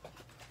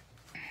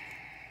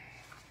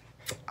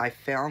 I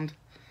found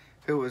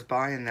who it was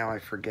by and now I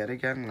forget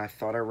again, and I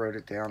thought I wrote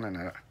it down,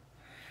 and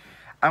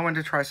I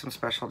wanted to try some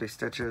specialty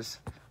stitches,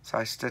 so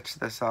I stitched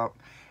this up,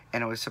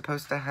 and it was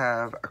supposed to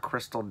have a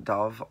crystal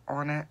dove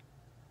on it,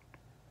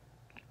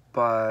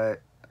 but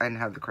I didn't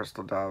have the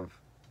crystal dove,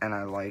 and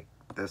I like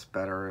this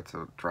better. It's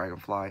a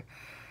dragonfly,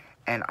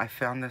 and I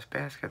found this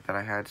basket that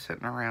I had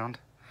sitting around,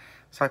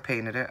 so I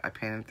painted it. I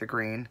painted the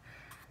green,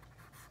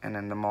 and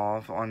then the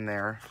mauve on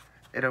there.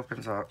 It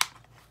opens up.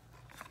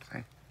 See?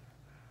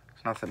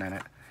 There's nothing in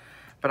it.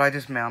 But I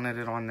just mounted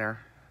it on there,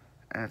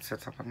 and it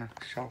sits up on the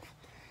shelf.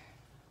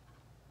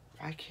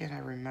 Why can't I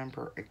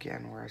remember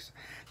again where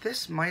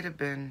this might have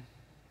been,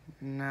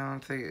 no, I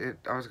don't think it,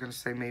 I was going to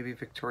say maybe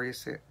Victoria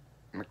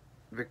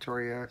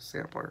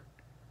Sampler,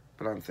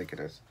 but I don't think it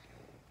is.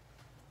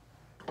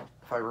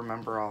 If I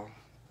remember,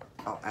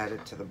 I'll add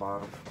it to the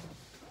bottom.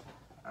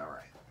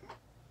 Alright.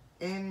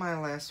 In my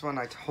last one,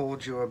 I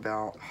told you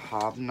about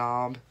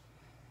Hobnob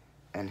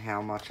and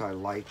how much I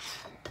liked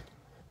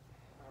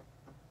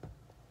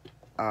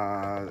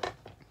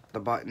the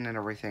button and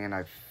everything, and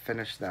I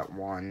finished that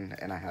one,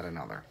 and I had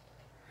another.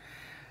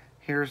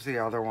 Here's the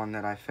other one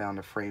that I found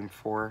a frame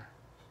for.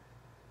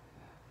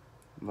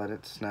 Let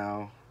It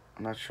Snow.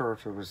 I'm not sure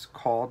if it was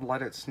called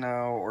Let It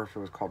Snow or if it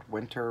was called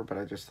Winter, but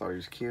I just thought it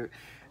was cute.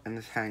 And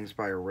this hangs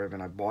by a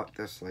ribbon. I bought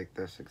this like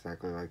this,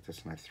 exactly like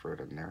this, and I threw it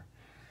in there.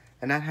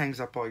 And that hangs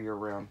up all year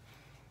round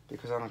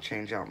because I don't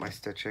change out my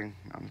stitching.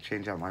 I don't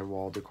change out my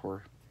wall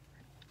decor.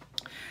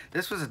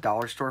 This was a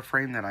dollar store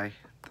frame that I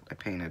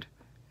painted,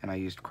 and I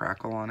used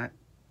crackle on it.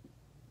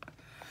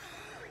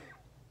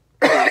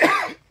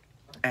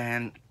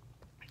 And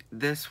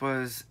this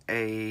was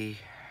a,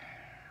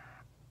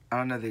 I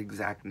don't know the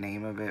exact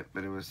name of it,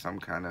 but it was some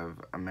kind of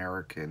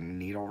American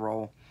needle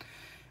roll.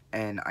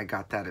 And I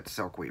got that at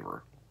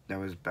Silkweaver. That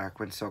was back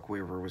when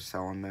Silkweaver was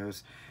selling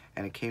those.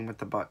 And it came with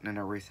the button and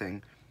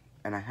everything.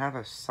 And I have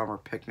a summer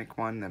picnic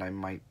one that I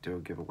might do a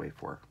giveaway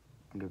for.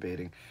 I'm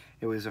debating.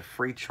 It was a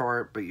free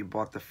chart, but you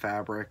bought the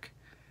fabric,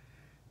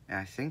 and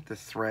I think the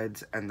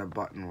threads and the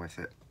button with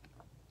it.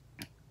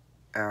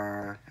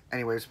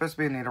 Anyway, it's supposed to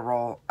be a needle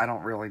roll. I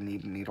don't really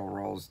need needle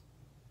rolls.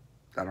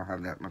 I don't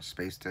have that much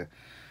space to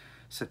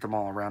sit them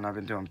all around. I've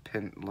been doing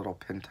little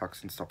pin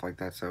tucks and stuff like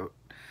that, so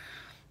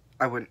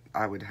I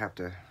would have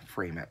to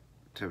frame it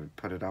to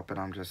put it up, and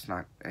I'm just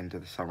not into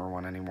the summer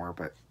one anymore.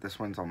 But this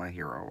one's on my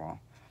hero wall.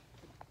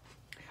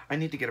 I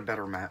need to get a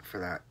better mat for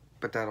that,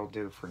 but that'll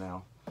do for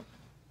now.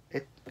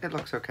 It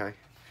looks okay.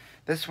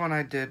 This one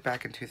I did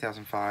back in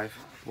 2005.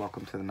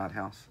 Welcome to the Nut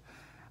House.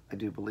 I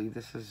do believe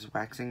this is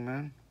Waxing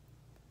Moon,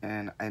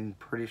 and I'm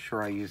pretty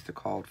sure I used the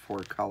called for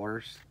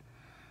colors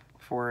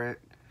for it.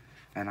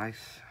 And I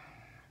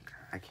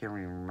can't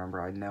even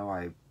remember. I know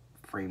I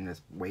framed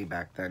this way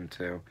back then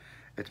too.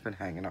 It's been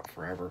hanging up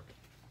forever.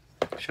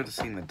 Should have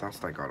seen the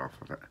dust I got off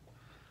of it.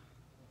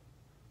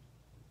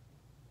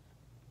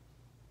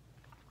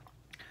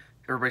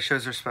 Everybody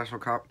shows their special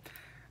cup.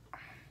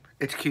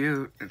 It's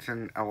cute. It's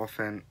an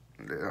elephant.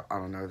 I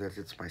don't know that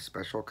it's my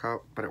special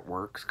cup, but it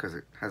works because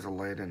it has a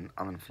lid, and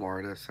I'm in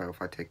Florida, so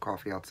if I take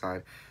coffee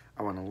outside,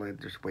 I want a lid.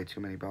 There's way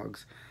too many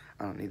bugs.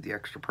 I don't need the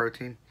extra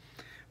protein.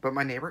 But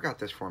my neighbor got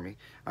this for me.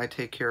 I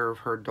take care of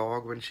her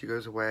dog when she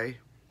goes away.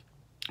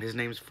 His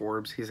name's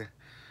Forbes. He's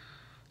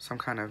some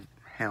kind of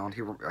hound.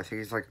 I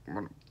think he's like,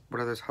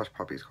 what are those hush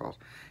puppies called?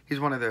 He's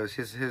one of those.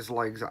 His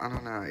legs, I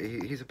don't know.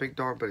 He's a big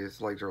dog, but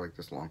his legs are like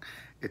this long.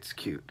 It's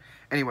cute.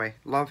 Anyway,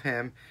 love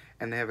him.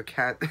 And they have a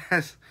cat that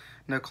has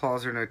no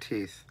claws or no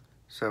teeth.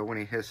 So when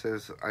he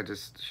hisses, I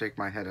just shake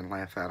my head and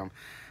laugh at him.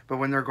 But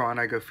when they're gone,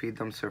 I go feed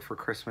them. So for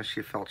Christmas,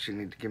 she felt she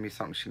needed to give me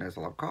something. She knows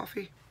I love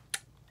coffee.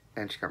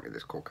 And she got me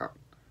this cool cup.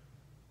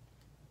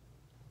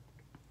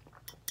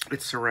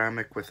 It's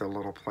ceramic with a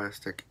little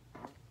plastic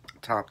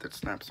top that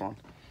snaps on.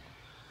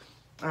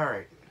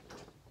 Alright.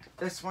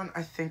 This one,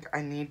 I think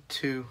I need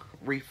to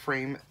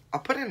reframe. I'll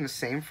put it in the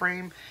same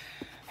frame.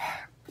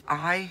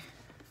 I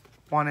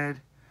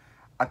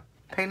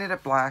painted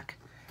it black,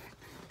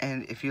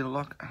 and if you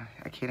look,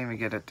 I can't even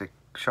get it to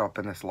show up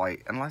in this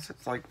light, unless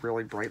it's like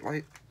really bright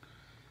light.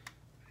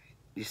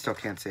 You still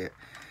can't see it.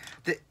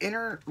 The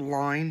inner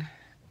line,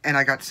 and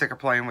I got sick of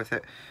playing with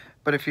it,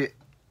 but if you,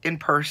 in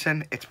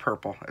person, it's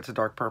purple. It's a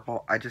dark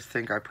purple. I just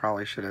think I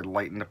probably should have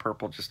lightened the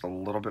purple just a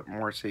little bit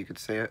more so you could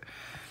see it.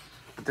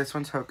 But this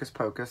one's Hocus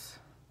Pocus.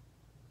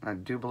 I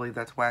do believe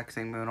that's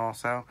Waxing Moon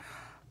also.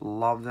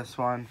 Love this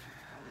one.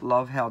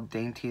 Love how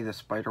dainty the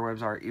spider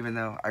webs are, even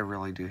though I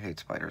really do hate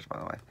spiders, by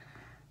the way.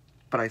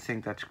 But I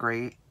think that's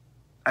great.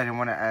 I didn't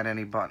want to add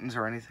any buttons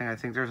or anything. I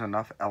think there's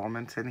enough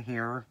elements in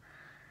here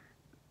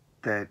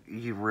that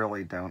you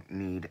really don't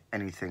need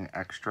anything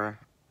extra.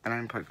 And I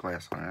didn't put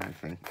glass on it or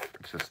anything.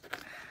 It's just,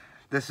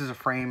 this is a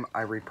frame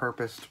I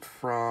repurposed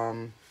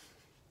from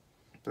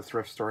the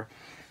thrift store.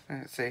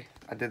 See,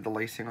 I did the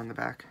lacing on the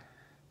back.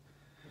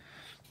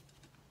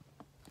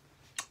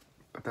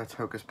 But that's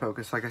hocus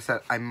pocus. Like I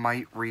said, I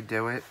might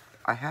redo it.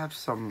 I have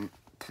some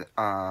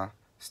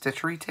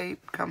stitchery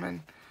tape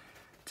coming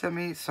to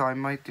me, so I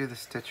might do the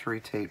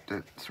stitchery tape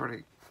to sort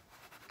of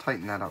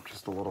tighten that up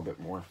just a little bit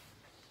more.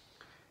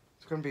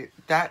 It's going to be,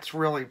 that's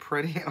really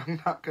pretty. I'm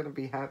not going to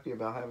be happy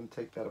about having to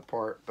take that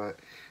apart, but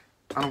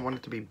I don't want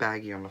it to be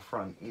baggy on the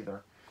front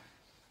either.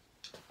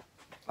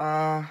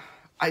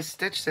 I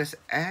stitched this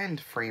and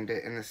framed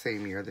it in the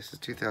same year. This is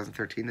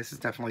 2013. This is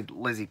definitely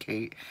Lizzie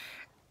Kate.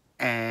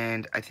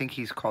 And I think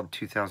he's called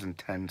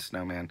 2010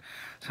 Snowman.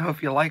 So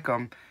if you like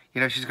him,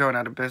 you know, she's going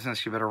out of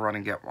business, you better run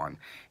and get one.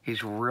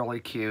 He's really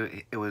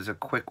cute. It was a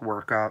quick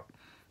workup.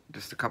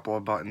 Just a couple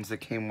of buttons that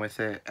came with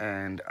it.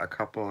 And a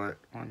couple of,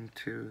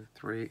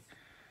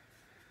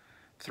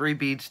 3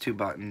 beads, 2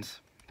 buttons.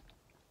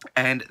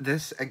 And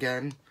this,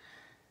 again,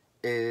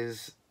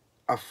 is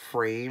a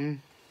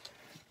frame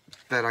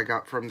that I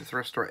got from the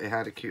thrift store. It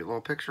had a cute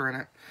little picture in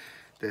it.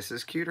 This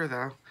is cuter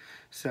though.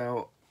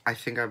 So I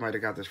think I might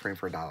have got this frame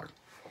for $1.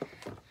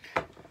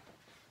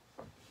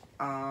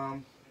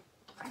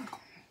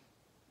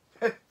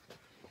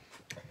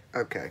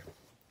 Okay.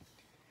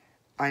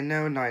 I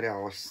know Night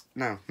Owl.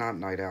 No, not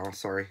Night Owl,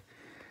 sorry.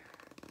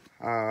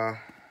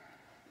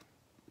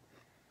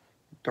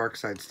 Dark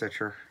Side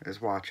Stitcher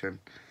is watching.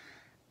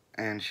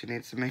 And she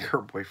needs to make her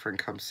boyfriend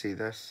come see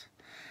this.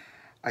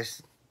 I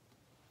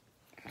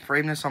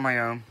framed this on my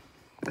own.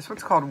 This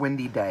one's called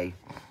Windy Day.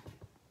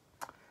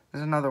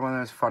 There's another one of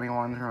those funny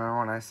ones. Remember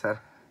when I said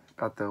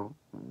about the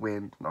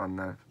wind on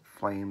the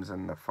flames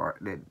and the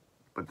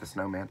with the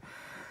snowman?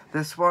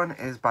 This one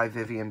is by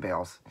Vivian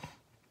Bales.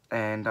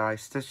 And I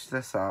stitched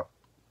this up.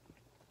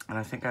 And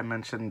I think I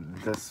mentioned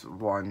this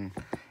one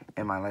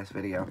in my last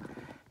video.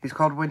 He's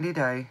called Windy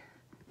Day.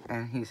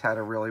 And he's had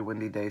a really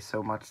windy day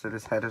so much that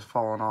his head has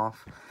fallen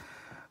off.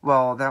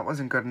 Well, that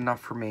wasn't good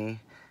enough for me.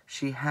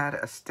 She had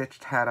a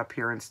stitched hat up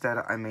here instead.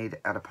 I made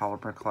out of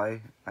polymer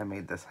clay. I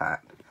made this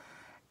hat.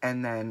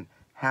 And then,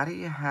 how do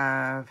you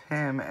have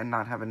him and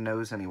not have a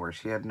nose anywhere?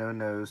 She had no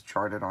nose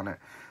charted on it.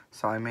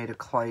 So I made a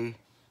clay,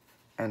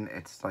 and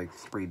it's like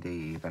 3D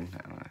even.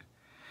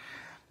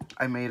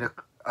 I made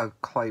a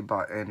clay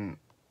button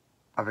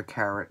of a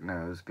carrot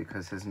nose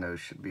because his nose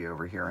should be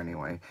over here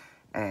anyway.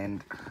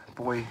 And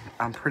boy,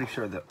 I'm pretty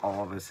sure that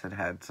all of us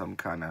had some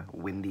kind of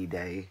windy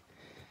day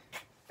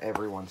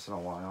every once in a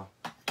while.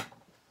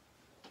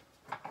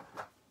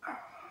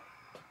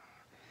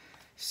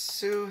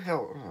 Sue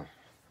Hill. Oh,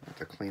 I have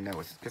to clean that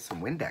with, get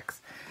some Windex.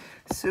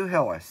 Sue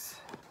Hillis.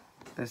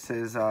 This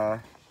is,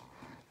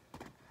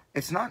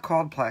 it's not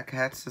called Black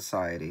Hat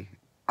Society.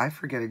 I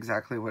forget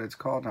exactly what it's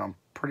called. I'm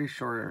pretty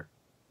sure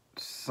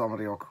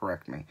somebody will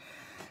correct me.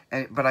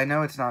 But I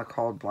know it's not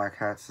called Black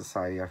Hat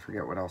Society. I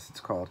forget what else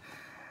it's called.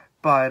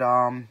 But,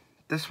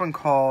 this one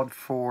called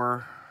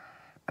for,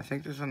 I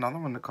think there's another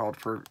one that called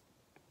for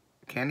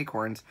candy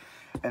corns.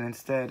 And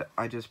instead,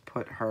 I just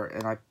put her,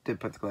 and I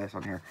did put the glass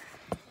on here.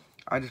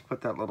 I just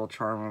put that little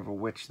charm of a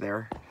witch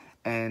there.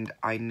 And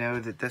I know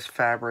that this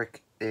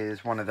fabric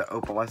is one of the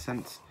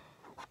opalescents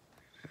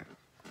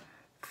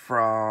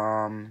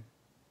from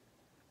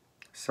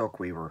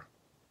Silkweaver.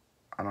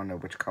 I don't know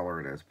which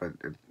color it is, but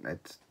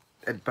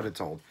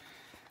it's old.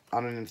 I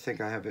don't even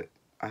think I have it.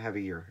 I have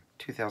a year,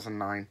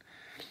 2009.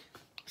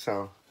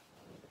 So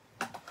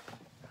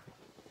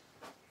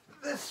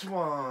this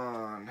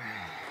one,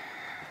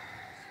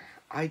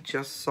 I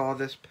just saw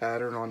this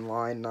pattern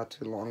online not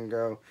too long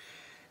ago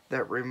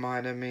that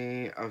reminded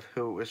me of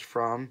who it was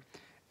from,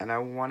 and I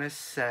want to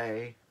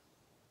say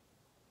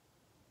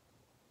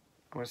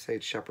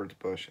it's Shepherd's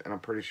Bush, and I'm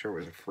pretty sure it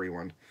was a free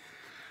one.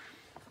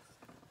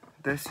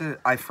 This is,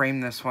 I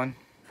framed this one.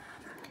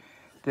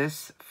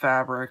 This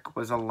fabric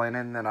was a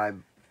linen that I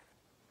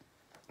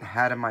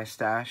had in my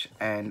stash,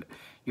 and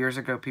years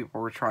ago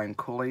people were trying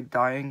Kool-Aid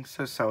dyeing,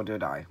 so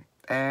did I.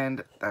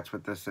 And that's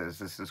what this is.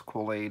 This is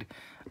Kool-Aid.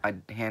 I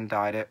hand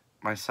dyed it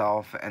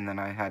myself, and then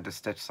I had to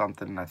stitch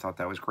something, and I thought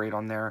that was great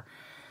on there.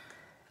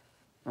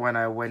 When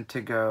I went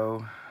to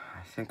go,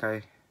 I think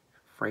I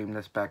framed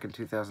this back in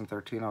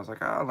 2013. I was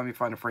like, oh, let me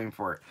find a frame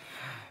for it.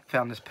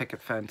 Found this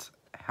picket fence.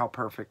 How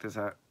perfect is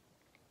that?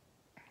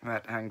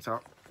 That hangs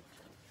up.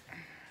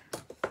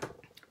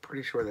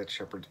 Pretty sure that's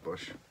Shepherd's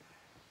Bush.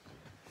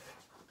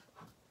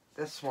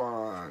 This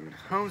one,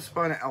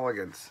 Homespun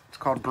Elegance. It's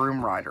called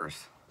Broom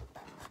Riders.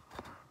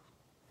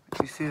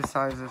 Do you see the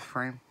size of this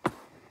frame?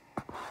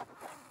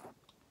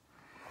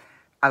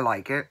 I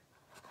like it.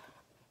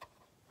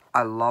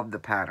 I love the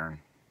pattern.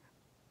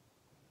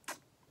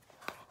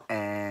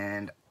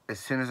 And as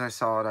soon as I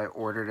saw it, I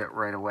ordered it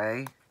right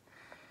away.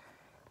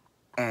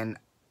 And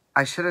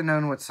I should have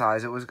known what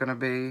size it was going to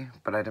be,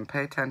 but I didn't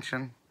pay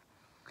attention.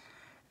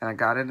 And I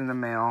got it in the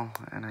mail,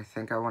 and I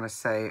think I want to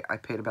say I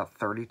paid about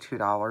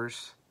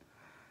 $32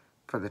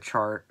 for the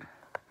chart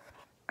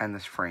and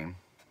this frame.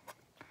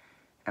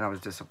 And I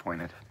was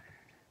disappointed.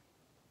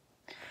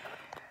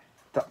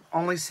 The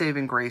only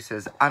saving grace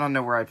is I don't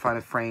know where I'd find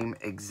a frame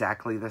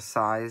exactly this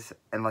size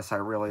unless I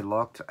really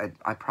looked.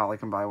 I probably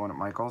can buy one at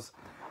Michael's.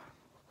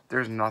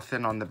 There's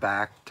nothing on the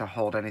back to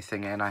hold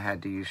anything in. I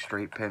had to use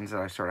straight pins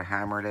that I sort of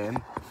hammered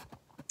in.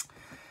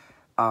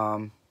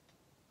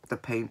 The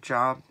paint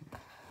job,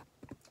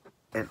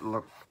 it's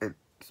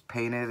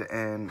painted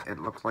and it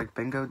looked like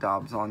bingo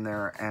daubs on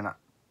there, and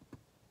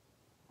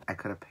I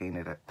could have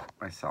painted it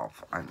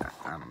myself. I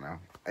don't know.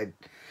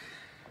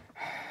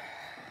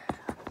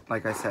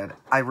 Like I said,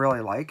 I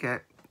really like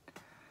it,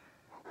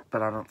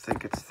 but I don't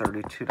think it's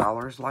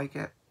 $32 like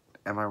it.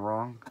 Am I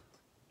wrong?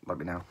 Let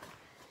me know.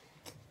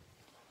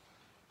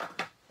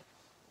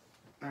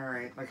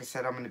 Alright, like I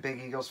said, I'm a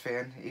big Eagles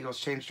fan. Eagles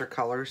changed their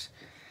colors.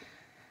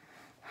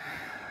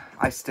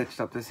 I stitched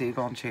up this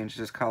eagle and changed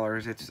his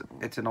colors.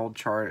 It's an old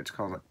chart. It's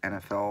called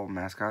NFL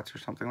Mascots or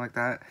something like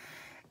that.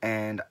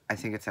 And I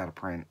think it's out of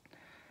print.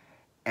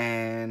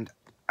 And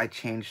I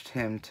changed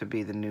him to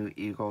be the new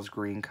Eagles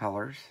green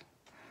colors.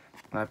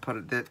 And I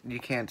put it, you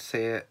can't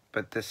see it,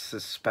 but this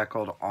is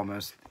speckled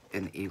almost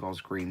in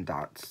Eagles green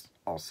dots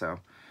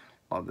also.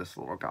 Love this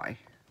little guy.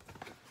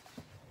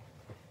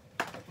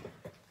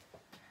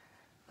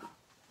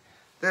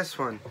 This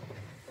one,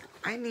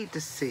 I need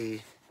to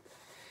see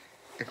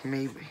if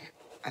maybe,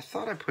 I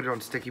thought I put it on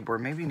sticky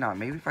board, maybe not.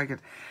 Maybe if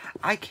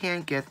I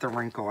can't get the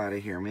wrinkle out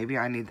of here. Maybe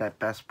I need that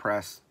best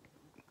press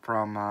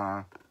from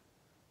what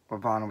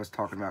Yvonne was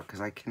talking about,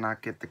 because I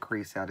cannot get the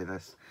crease out of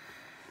this.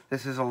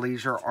 This is a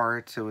Leisure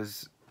Arts. It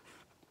was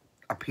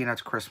a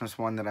Peanuts Christmas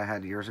one that I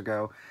had years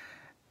ago.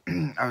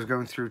 I was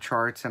going through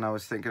charts and I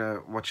was thinking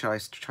of what should I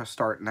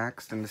start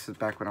next, and this is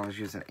back when I was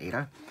using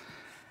Ada.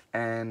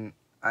 And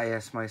I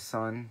asked my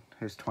son,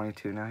 who's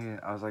 22 now,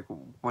 I was like,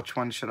 which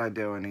one should I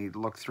do? And he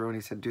looked through and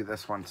he said, do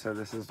this one. So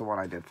this is the one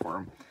I did for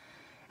him.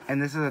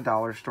 And this is a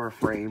dollar store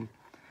frame.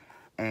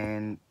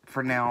 And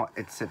for now,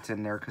 it sits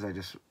in there because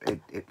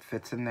it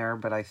fits in there.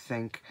 But I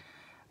think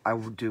I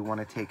do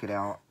want to take it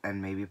out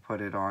and maybe put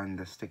it on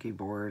the sticky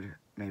board.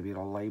 Maybe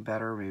it'll lay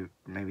better.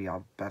 Maybe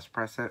I'll best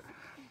press it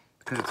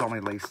because it's only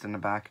laced in the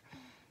back.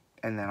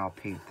 And then I'll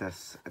paint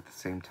this at the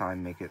same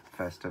time, make it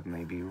festive,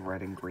 maybe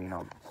red and green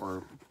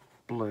or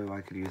blue.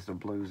 I could use the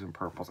blues and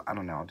purples. I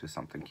don't know. I'll do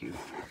something cute.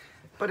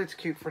 But it's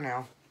cute for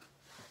now.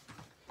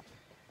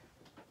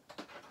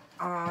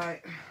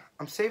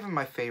 I'm saving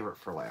my favorite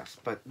for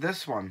last. But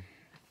this one,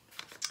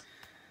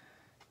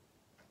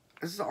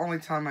 this is the only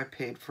time I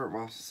paid for,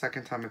 well,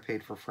 second time I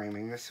paid for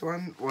framing. This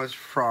one was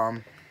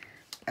from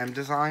M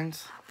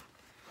Designs.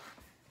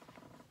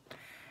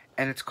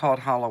 And it's called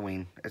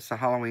Halloween. It's the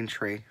Halloween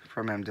tree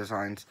from M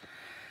Designs.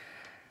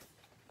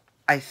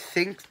 I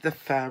think the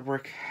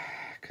fabric,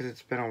 because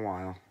it's been a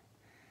while,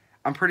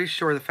 I'm pretty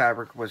sure the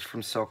fabric was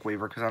from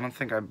Silkweaver, because I don't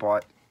think I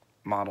bought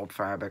modeled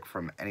fabric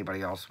from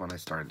anybody else when I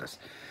started this.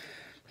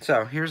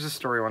 So, here's the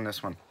story on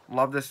this one.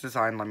 Love this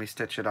design. Let me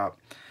stitch it up.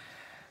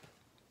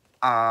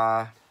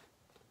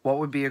 What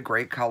would be a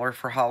great color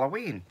for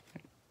Halloween?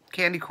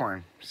 Candy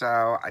corn.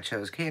 So, I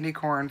chose candy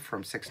corn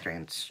from 6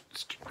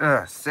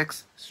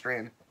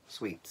 strand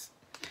sweets.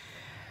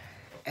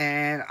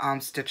 And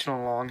I'm stitching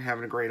along,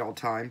 having a great old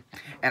time,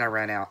 and I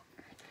ran out.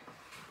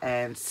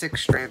 And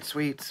 6 strand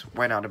sweets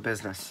went out of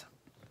business.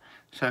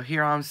 So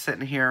here I'm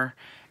sitting here,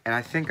 and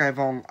I think I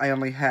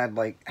only had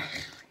like,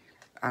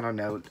 I don't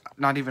know,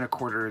 not even a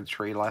quarter of the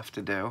tree left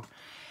to do.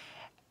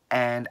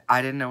 And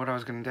I didn't know what I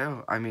was going to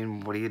do. I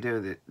mean, what do you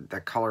do?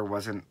 The color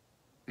wasn't,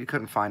 you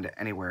couldn't find it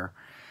anywhere.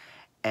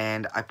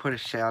 And I put a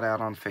shout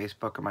out on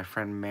Facebook of my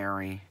friend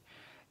Mary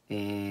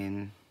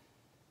in,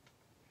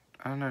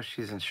 I don't know if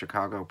she's in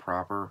Chicago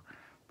proper,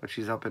 but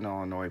she's up in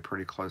Illinois,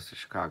 pretty close to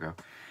Chicago.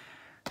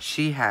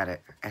 She had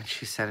it, and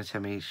she sent it to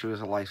me. She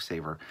was a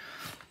lifesaver.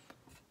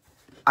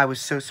 I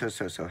was so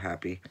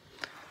happy.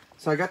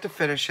 So I got to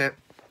finish it,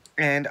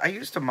 and I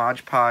used a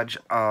Mod Podge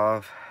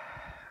of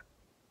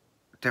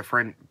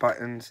different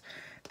buttons.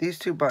 These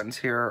 2 buttons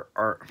here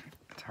are,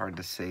 it's hard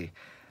to see,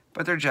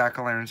 but they're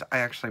jack-o'-lanterns. I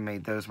actually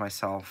made those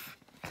myself.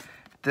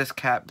 This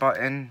cat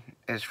button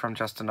is from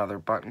Just Another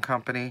Button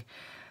Company.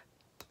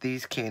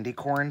 These candy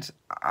corns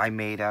I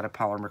made out of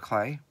polymer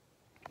clay.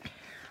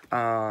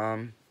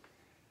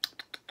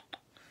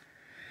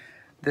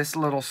 This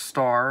little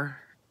star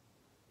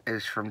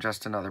is from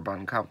Just Another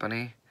Button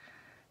Company.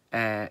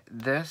 And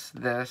this,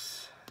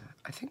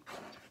 I think,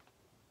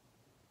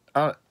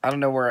 I don't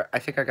know where, I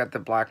think I got the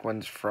black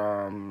ones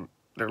from,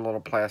 they're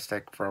little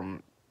plastic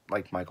from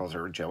like Michael's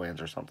or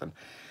Joann's or something.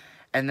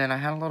 And then I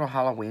had a little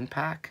Halloween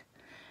pack,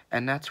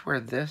 and that's where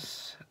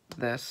this,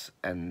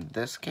 and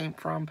this came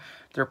from.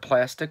 They're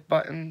plastic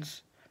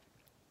buttons,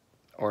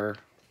 or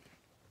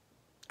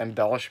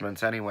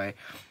embellishments anyway.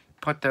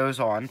 Put those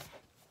on,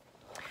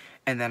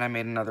 and then I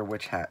made another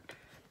witch hat,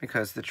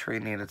 because the tree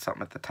needed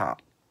something at the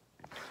top.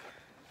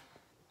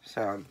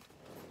 So,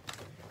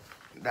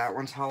 that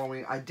one's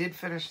Halloween. I did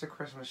finish the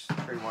Christmas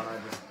tree one.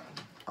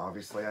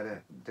 Obviously I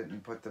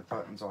didn't put the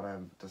buttons on. I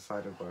haven't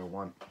decided what I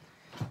want.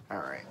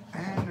 Alright,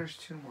 and there's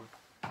 2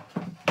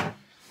 more.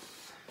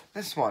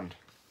 This one.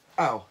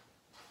 Oh,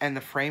 and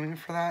the framing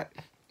for that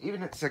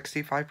even at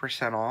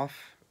 65%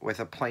 off with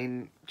a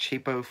plain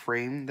cheapo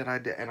frame that I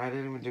did, and I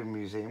didn't even do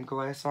museum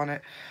glass on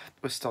it,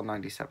 was still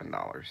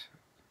 $97.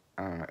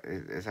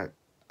 Is that,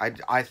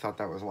 I thought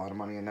that was a lot of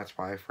money, and that's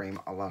why I frame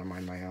a lot of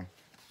mine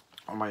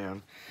on my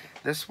own.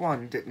 This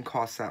one didn't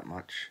cost that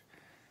much,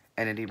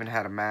 and it even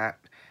had a mat,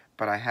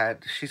 but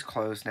she's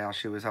closed now.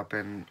 She was up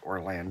in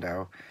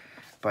Orlando,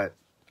 but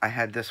I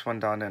had this one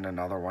done and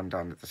another one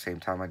done at the same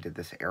time. I did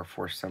this Air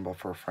Force symbol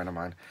for a friend of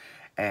mine,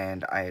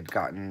 and I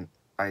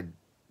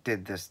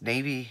did this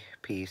Navy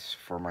piece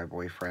for my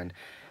boyfriend.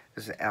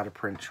 This is an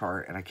out-of-print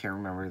chart, and I can't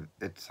remember,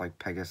 it's like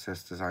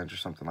Pegasus Designs or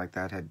something like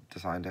that had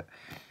designed it.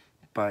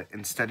 But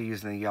instead of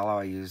using the yellow,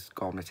 I used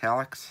gold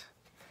metallics.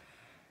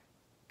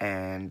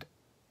 And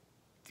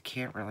you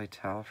can't really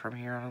tell from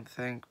here, I don't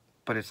think,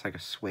 but it's like a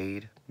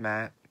suede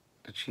mat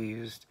that she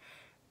used.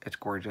 It's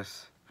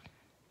gorgeous.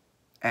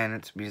 And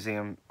it's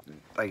museum,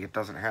 like it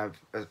doesn't have,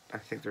 I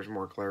think there's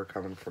more glare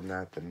coming from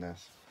that than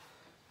this.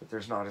 But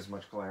there's not as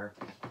much glare.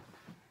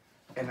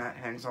 And that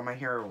hangs on my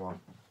hair wall.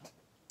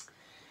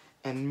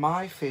 And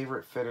my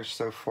favorite finish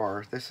so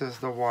far, this is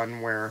the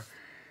one where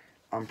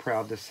I'm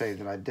proud to say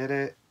that I did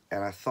it,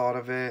 and I thought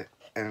of it,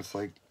 and it's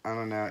like, I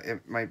don't know,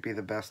 it might be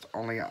the best,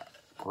 only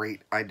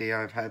great idea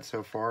I've had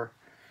so far.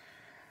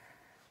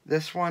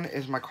 This one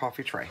is my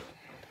coffee tray.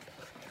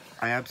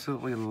 I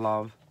absolutely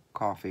love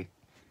coffee.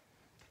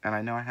 And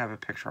I know I have a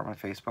picture on my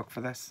Facebook for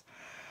this.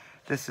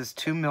 This is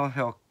 2 Mill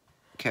Hill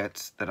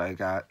kits that I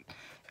got.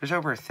 There's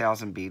over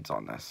 1,000 beads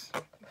on this,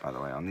 by the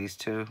way. On these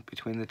two,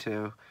 between the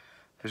two,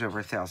 there's over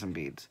 1,000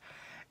 beads.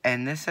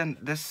 And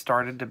this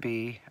started to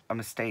be a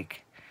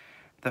mistake.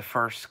 The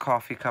first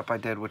coffee cup I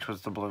did, which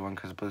was the blue one,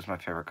 because blue's my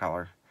favorite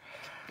color.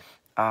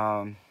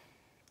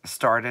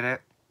 Started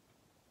it,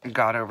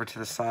 got over to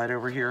the side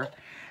over here,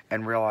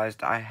 and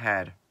realized I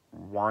had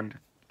one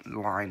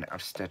line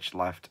of stitch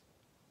left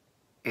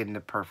in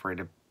the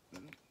perforated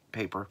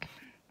paper.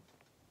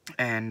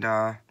 And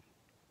I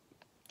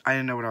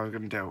didn't know what I was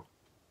going to do.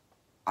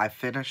 I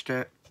finished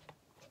it.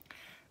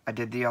 I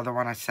did the other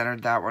one. I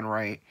centered that one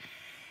right.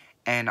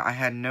 And I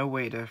had no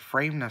way to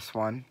frame this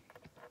one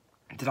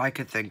that I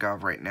could think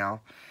of right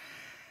now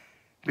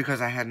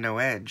because I had no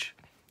edge.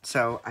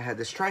 So I had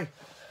this tray.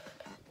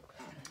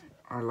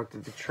 I looked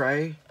at the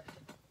tray.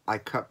 I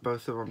cut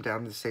both of them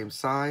down to the same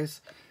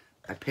size.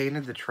 I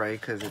painted the tray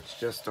because it's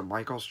just a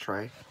Michaels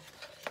tray.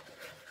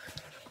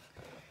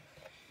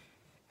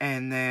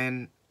 And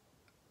then,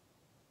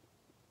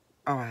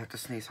 oh, I have to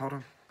sneeze. Hold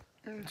on.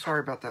 Sorry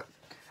about that.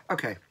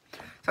 Okay.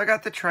 So I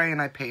got the tray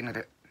and I painted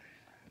it.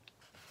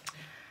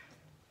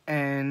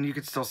 And you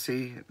could still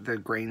see the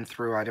grain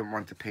through. I didn't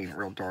want the paint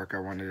real dark. I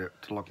wanted it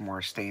to look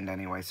more stained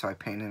anyway. So I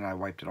painted and I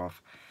wiped it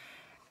off.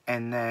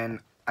 And then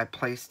I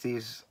placed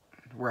these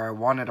where I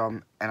wanted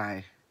them. And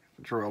I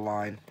drew a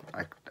line.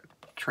 I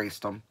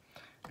traced them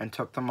and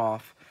took them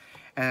off.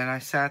 And then I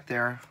sat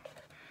there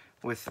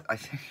with, I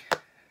think,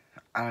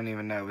 I don't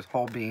even know. It was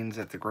whole beans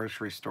at the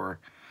grocery store.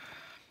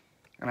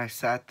 And I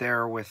sat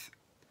there with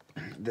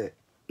the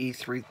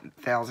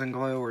E3000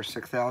 glue or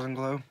 6000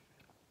 glue.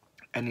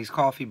 And these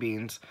coffee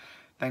beans.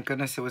 Thank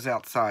goodness it was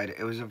outside.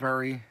 It was a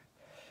very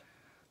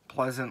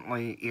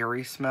pleasantly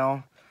eerie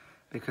smell.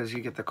 Because you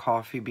get the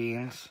coffee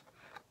beans.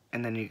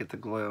 And then you get the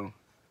glue.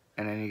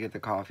 And then you get the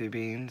coffee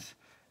beans.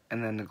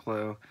 And then the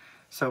glue.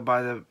 So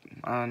by the,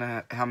 I don't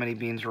know how many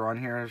beans are on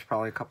here. There's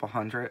probably a couple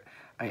hundred.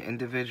 I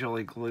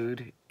individually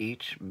glued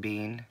each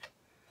bean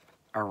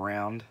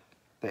around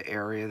the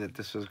area that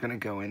this was going to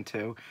go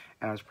into.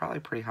 And I was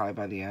probably pretty high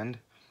by the end.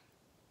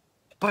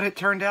 But it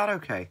turned out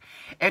okay.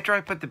 After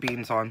I put the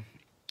beans on,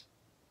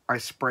 I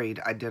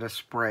did a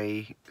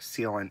spray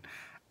sealant.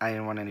 I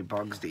didn't want any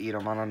bugs to eat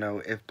them. I don't know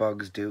if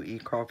bugs do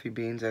eat coffee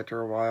beans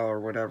after a while or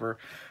whatever.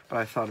 But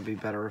I thought it'd be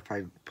better if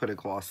I put a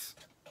gloss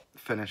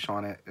finish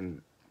on it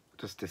and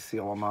just to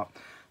seal them up.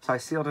 So I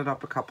sealed it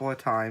up a couple of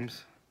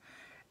times.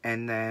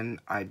 And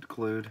then I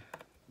glued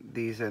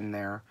these in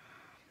there.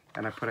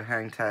 And I put a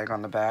hang tag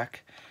on the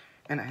back.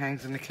 And it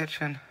hangs in the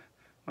kitchen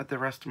with the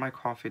rest of my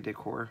coffee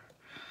decor.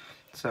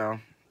 So,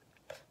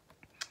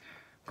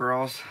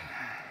 girls,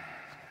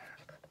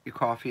 you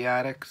coffee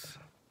addicts,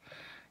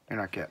 you're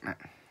not getting it.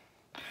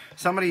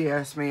 Somebody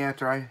asked me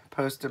after I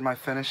posted my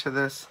finish of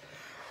this,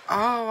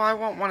 oh, I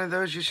want one of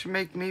those, you should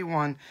make me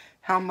one.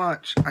 How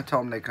much? I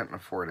told them they couldn't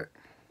afford it.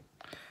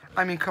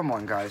 I mean, come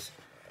on, guys.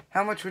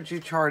 How much would you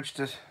charge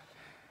to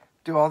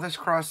do all this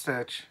cross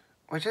stitch,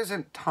 which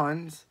isn't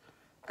tons,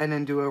 and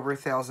then do over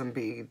 1,000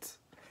 beads,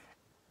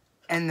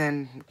 and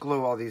then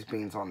glue all these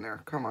beans on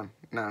there? Come on.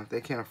 No,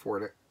 they can't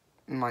afford it.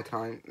 In my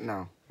time,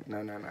 no.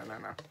 No.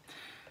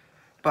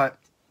 But,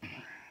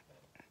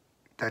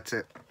 that's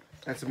it.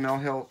 That's a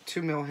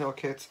 2 Mill Hill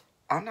kits.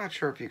 I'm not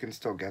sure if you can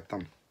still get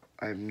them.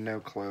 I have no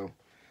clue.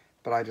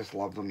 But I just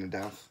love them to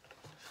death.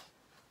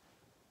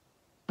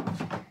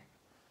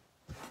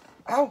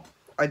 Oh,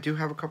 I do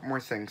have a couple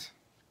more things.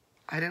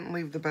 I didn't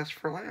leave the best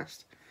for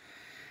last.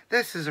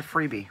 This is a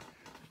freebie.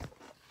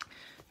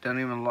 Don't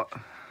even look.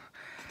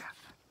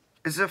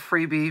 This is a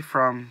freebie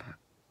from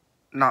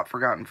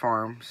Notforgotten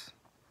Farms.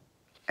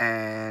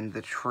 And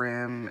the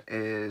trim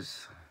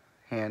is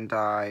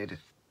hand-dyed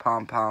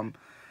pom-pom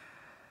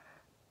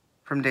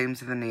from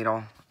Dames of the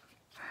Needle.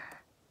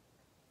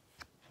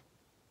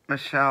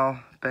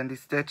 Michelle, Bendy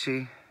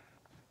Stitchy.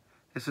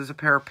 This is a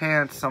pair of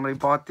pants. Somebody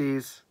bought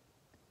these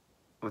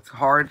with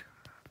hard-earned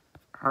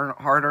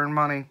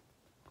money.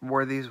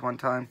 Wore these one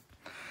time.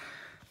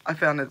 I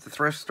found it at the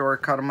thrift store,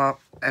 cut them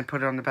up, and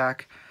put it on the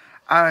back.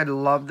 I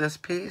love this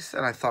piece,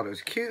 and I thought it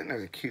was cute, and it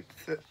was a cute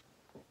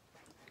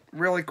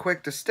really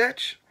quick to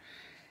stitch.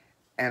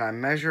 And I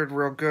measured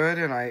real good,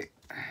 and I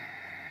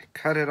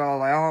cut it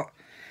all out,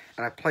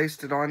 and I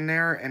placed it on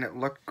there, and it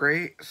looked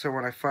great. So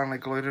when I finally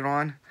glued it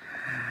on,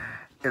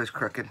 it was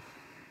crooked.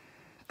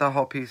 The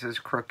whole piece is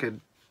crooked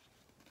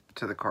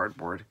to the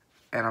cardboard,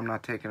 and I'm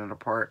not taking it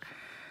apart.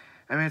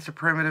 I mean, it's a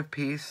primitive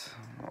piece.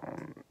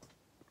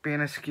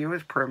 Being askew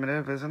is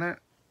primitive, isn't it?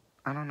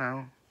 I don't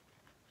know.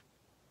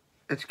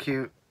 It's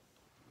cute.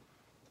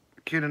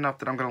 Cute enough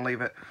that I'm going to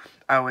leave it.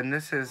 Oh, and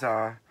this is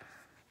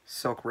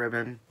silk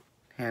ribbon,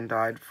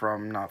 hand-dyed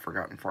from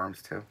Notforgotten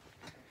Farms, too.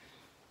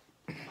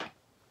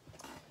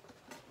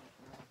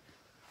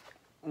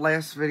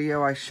 Last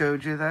video, I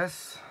showed you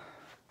this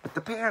with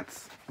the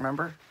pants.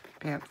 Remember?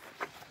 Pants.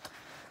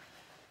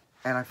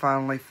 And I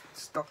finally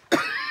stuffed,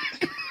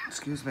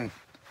 excuse me,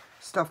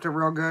 stuffed it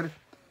real good.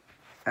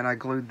 And I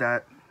glued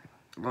that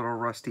little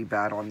rusty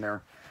bat on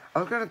there. I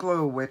was going to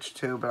glue a witch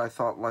too, but I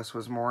thought less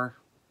was more.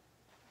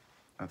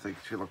 I think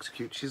she looks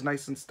cute. She's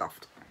nice and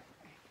stuffed.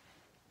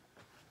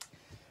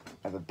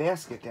 I have a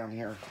basket down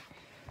here.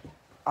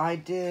 I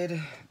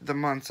did the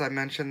months. I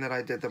mentioned that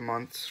I did the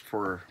months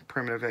for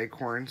Primitive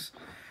Acorns.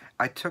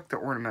 I took the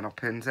ornamental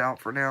pins out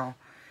for now,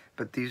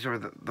 but these are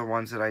the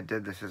ones that I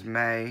did. This is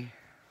May.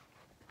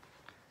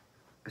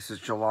 This is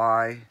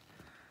July.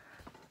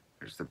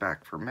 There's the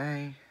back for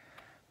May.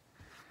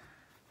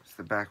 It's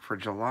the back for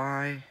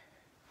July.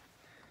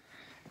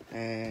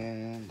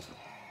 And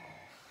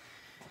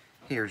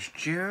here's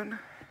June.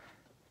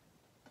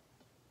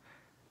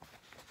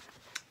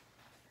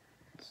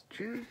 It's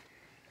June.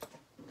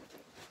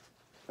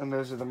 And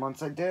those are the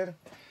months I did.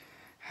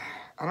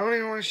 I don't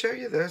even want to show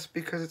you this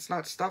because it's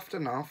not stuffed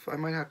enough. I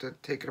might have to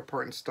take it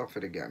apart and stuff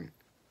it again.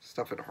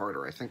 Stuff it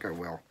harder. I think I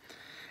will.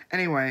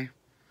 Anyway,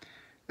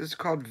 this is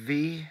called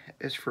V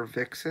is for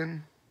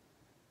Vixen.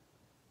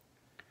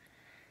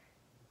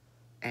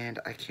 And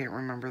I can't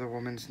remember the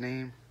woman's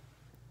name.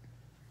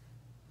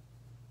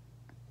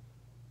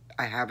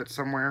 I have it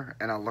somewhere,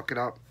 and I'll look it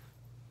up,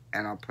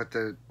 and I'll put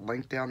the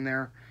link down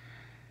there.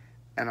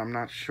 And I'm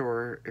not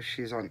sure if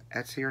she's on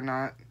Etsy or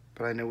not,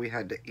 but I know we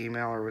had to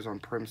email her. It was on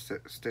Prim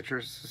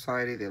Stitchers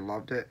Society. They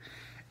loved it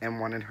and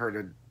wanted her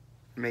to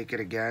make it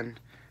again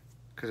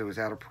because it was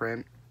out of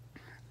print.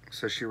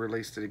 So she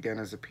released it again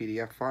as a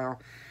PDF file.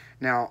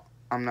 Now,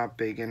 I'm not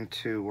big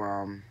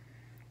into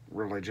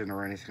religion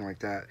or anything like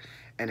that.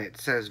 And it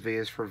says V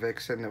is for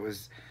Vixen. It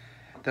was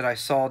that I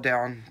saw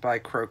down by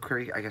Crow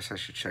Creek. I guess I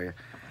should show you.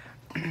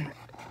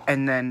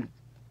 And then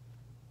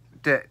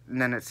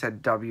it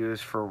said W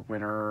is for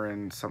winter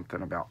and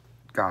something about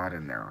God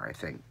in there, I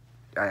think.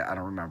 I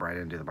don't remember. I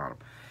didn't do the bottom.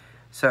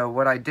 So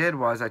what I did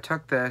was I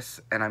took this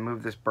and I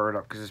moved this bird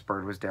up because this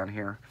bird was down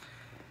here.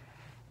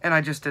 And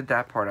I just did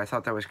that part. I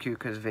thought that was cute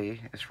because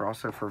V is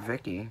also for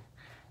Vikki,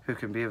 who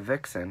can be a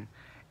vixen.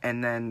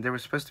 And then there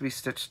was supposed to be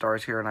stitch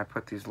stars here, and I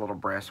put these little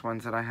brass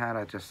ones that I had.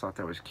 I just thought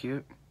that was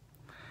cute.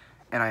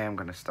 And I am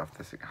going to stuff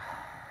this again.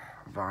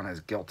 Yvonne is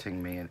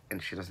guilting me,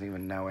 and she doesn't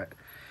even know it.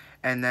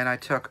 And then I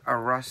took a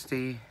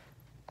rusty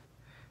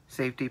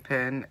safety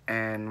pin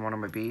and one of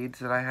my beads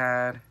that I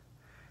had,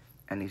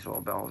 and these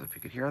little bells, if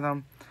you could hear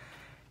them.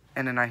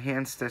 And then I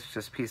hand stitched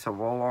this piece of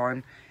wool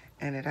on,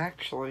 and it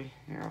actually,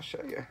 here, I'll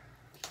show you.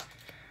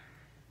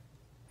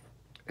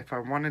 If I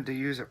wanted to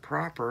use it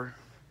proper,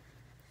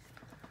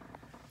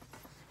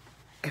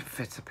 it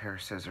fits a pair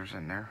of scissors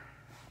in there.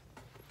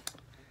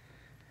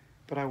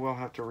 But I will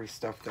have to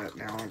restuff that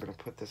now. I'm going to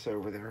put this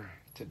over there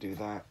to do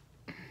that.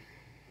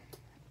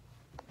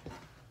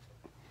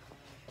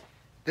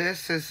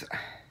 This is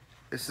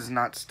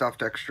not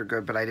stuffed extra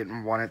good, but I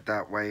didn't want it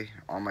that way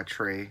on my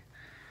tree.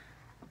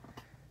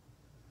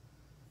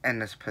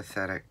 And this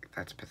pathetic.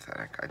 That's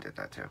pathetic. I did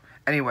that too.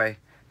 Anyway,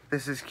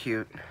 this is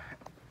cute.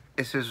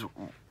 This is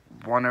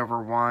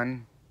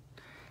 1/1.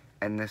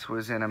 And this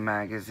was in a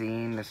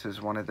magazine. This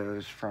is one of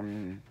those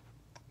from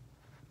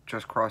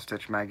Just Cross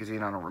Stitch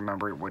magazine. I don't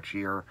remember which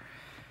year.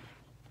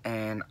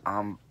 And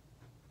I'm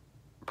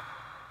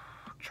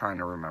trying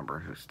to remember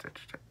who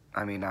stitched it.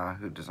 I mean,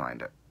 who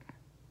designed it.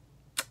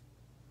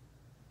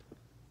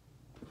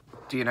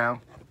 Do you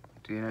know?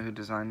 Do you know who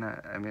designed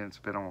that? I mean, it's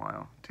been a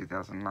while.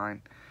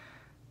 2009.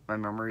 My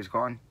memory's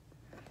gone.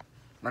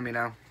 Let me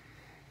know.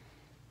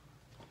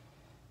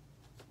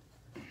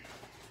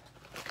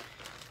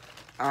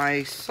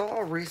 I saw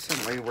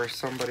recently where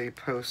somebody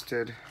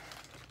posted,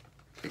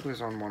 I think it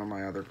was on one of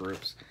my other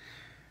groups,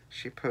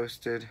 she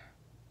posted,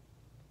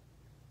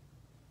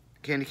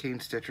 Candy Cane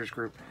Stitchers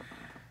group,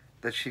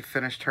 that she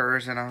finished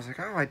hers, and I was like,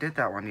 oh, I did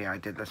that one. Yeah, I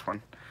did this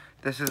one.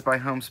 This is by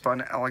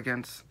Homespun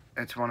Elegance,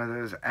 It's one of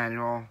those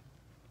annual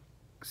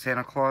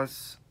Santa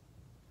Claus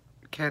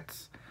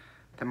kits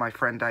that my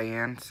friend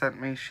Diane sent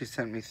me. She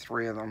sent me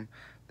 3 of them.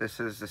 This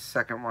is the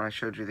second one. I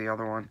showed you the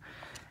other one.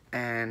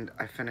 And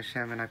I finished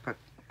him and I put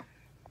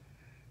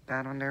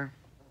that on there.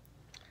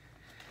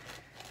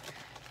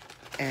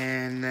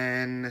 And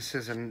then this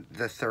is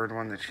the 3rd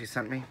one that she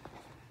sent me.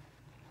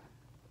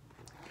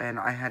 And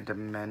I had to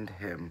mend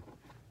him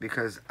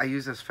because I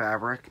use this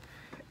fabric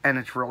and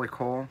it's really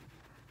cool.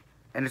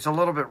 And it's a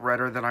little bit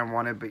redder than I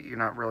wanted, but you're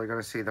not really going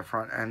to see the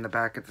front and the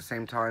back at the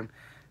same time.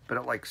 But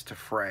it likes to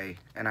fray,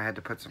 and I had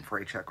to put some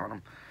fray check on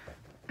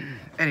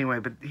him. Anyway,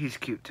 but he's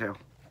cute too.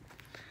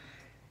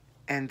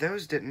 And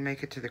those didn't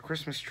make it to the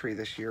Christmas tree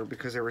this year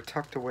because they were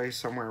tucked away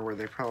somewhere where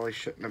they probably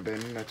shouldn't have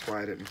been. That's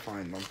why I didn't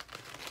find them.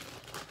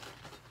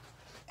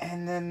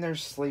 And then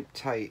there's Sleep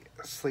Tight.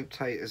 Sleep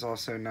Tight is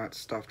also not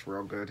stuffed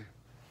real good.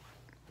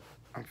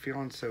 I'm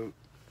feeling so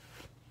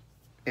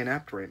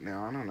inept right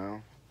now. I don't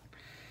know.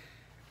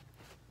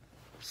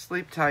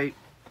 Sleep Tight.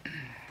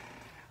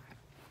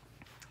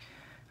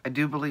 I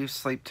do believe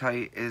Sleep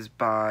Tight is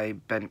by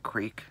Bent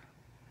Creek.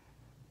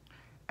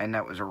 And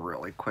that was a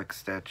really quick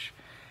stitch.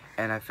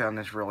 And I found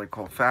this really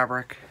cool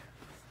fabric.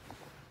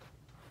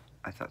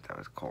 I thought that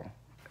was cool.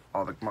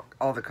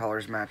 All the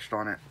colors matched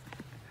on it.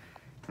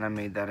 And I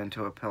made that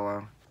into a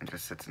pillow. It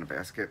just sits in a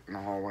basket in the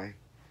hallway.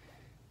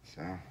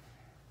 So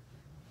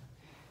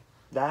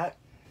that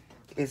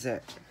is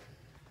it.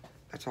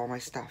 That's all my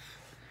stuff.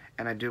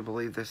 And I do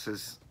believe this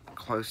is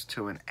close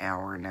to an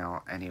hour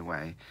now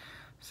anyway.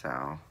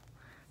 So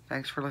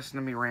thanks for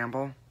listening to me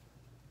ramble.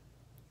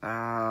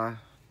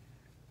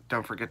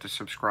 Don't forget to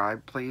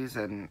subscribe, please,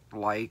 and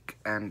like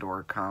and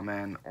or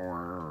comment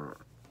or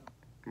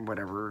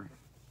whatever.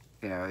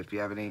 You know, if you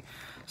have any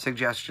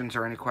suggestions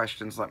or any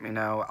questions, let me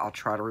know. I'll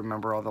try to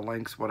remember all the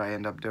links. What I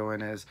end up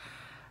doing is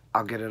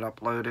I'll get it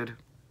uploaded,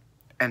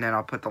 and then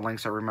I'll put the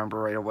links I remember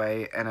right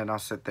away, and then I'll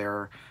sit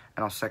there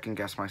and I'll second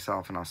guess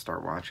myself, and I'll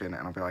start watching,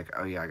 and I'll be like,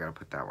 oh yeah, I gotta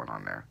put that one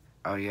on there.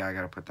 Oh yeah, I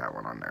gotta put that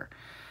one on there.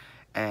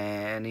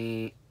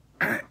 Any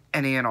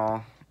and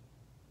all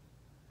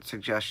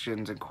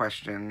suggestions and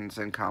questions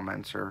and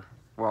comments are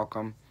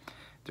welcome.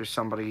 If there's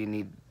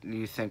somebody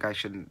you think I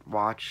should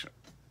watch,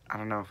 I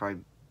don't know if I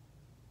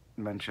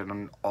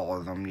mentioned all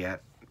of them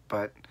yet,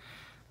 but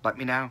let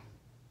me know.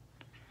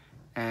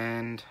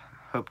 And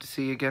hope to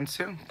see you again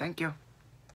soon. Thank you.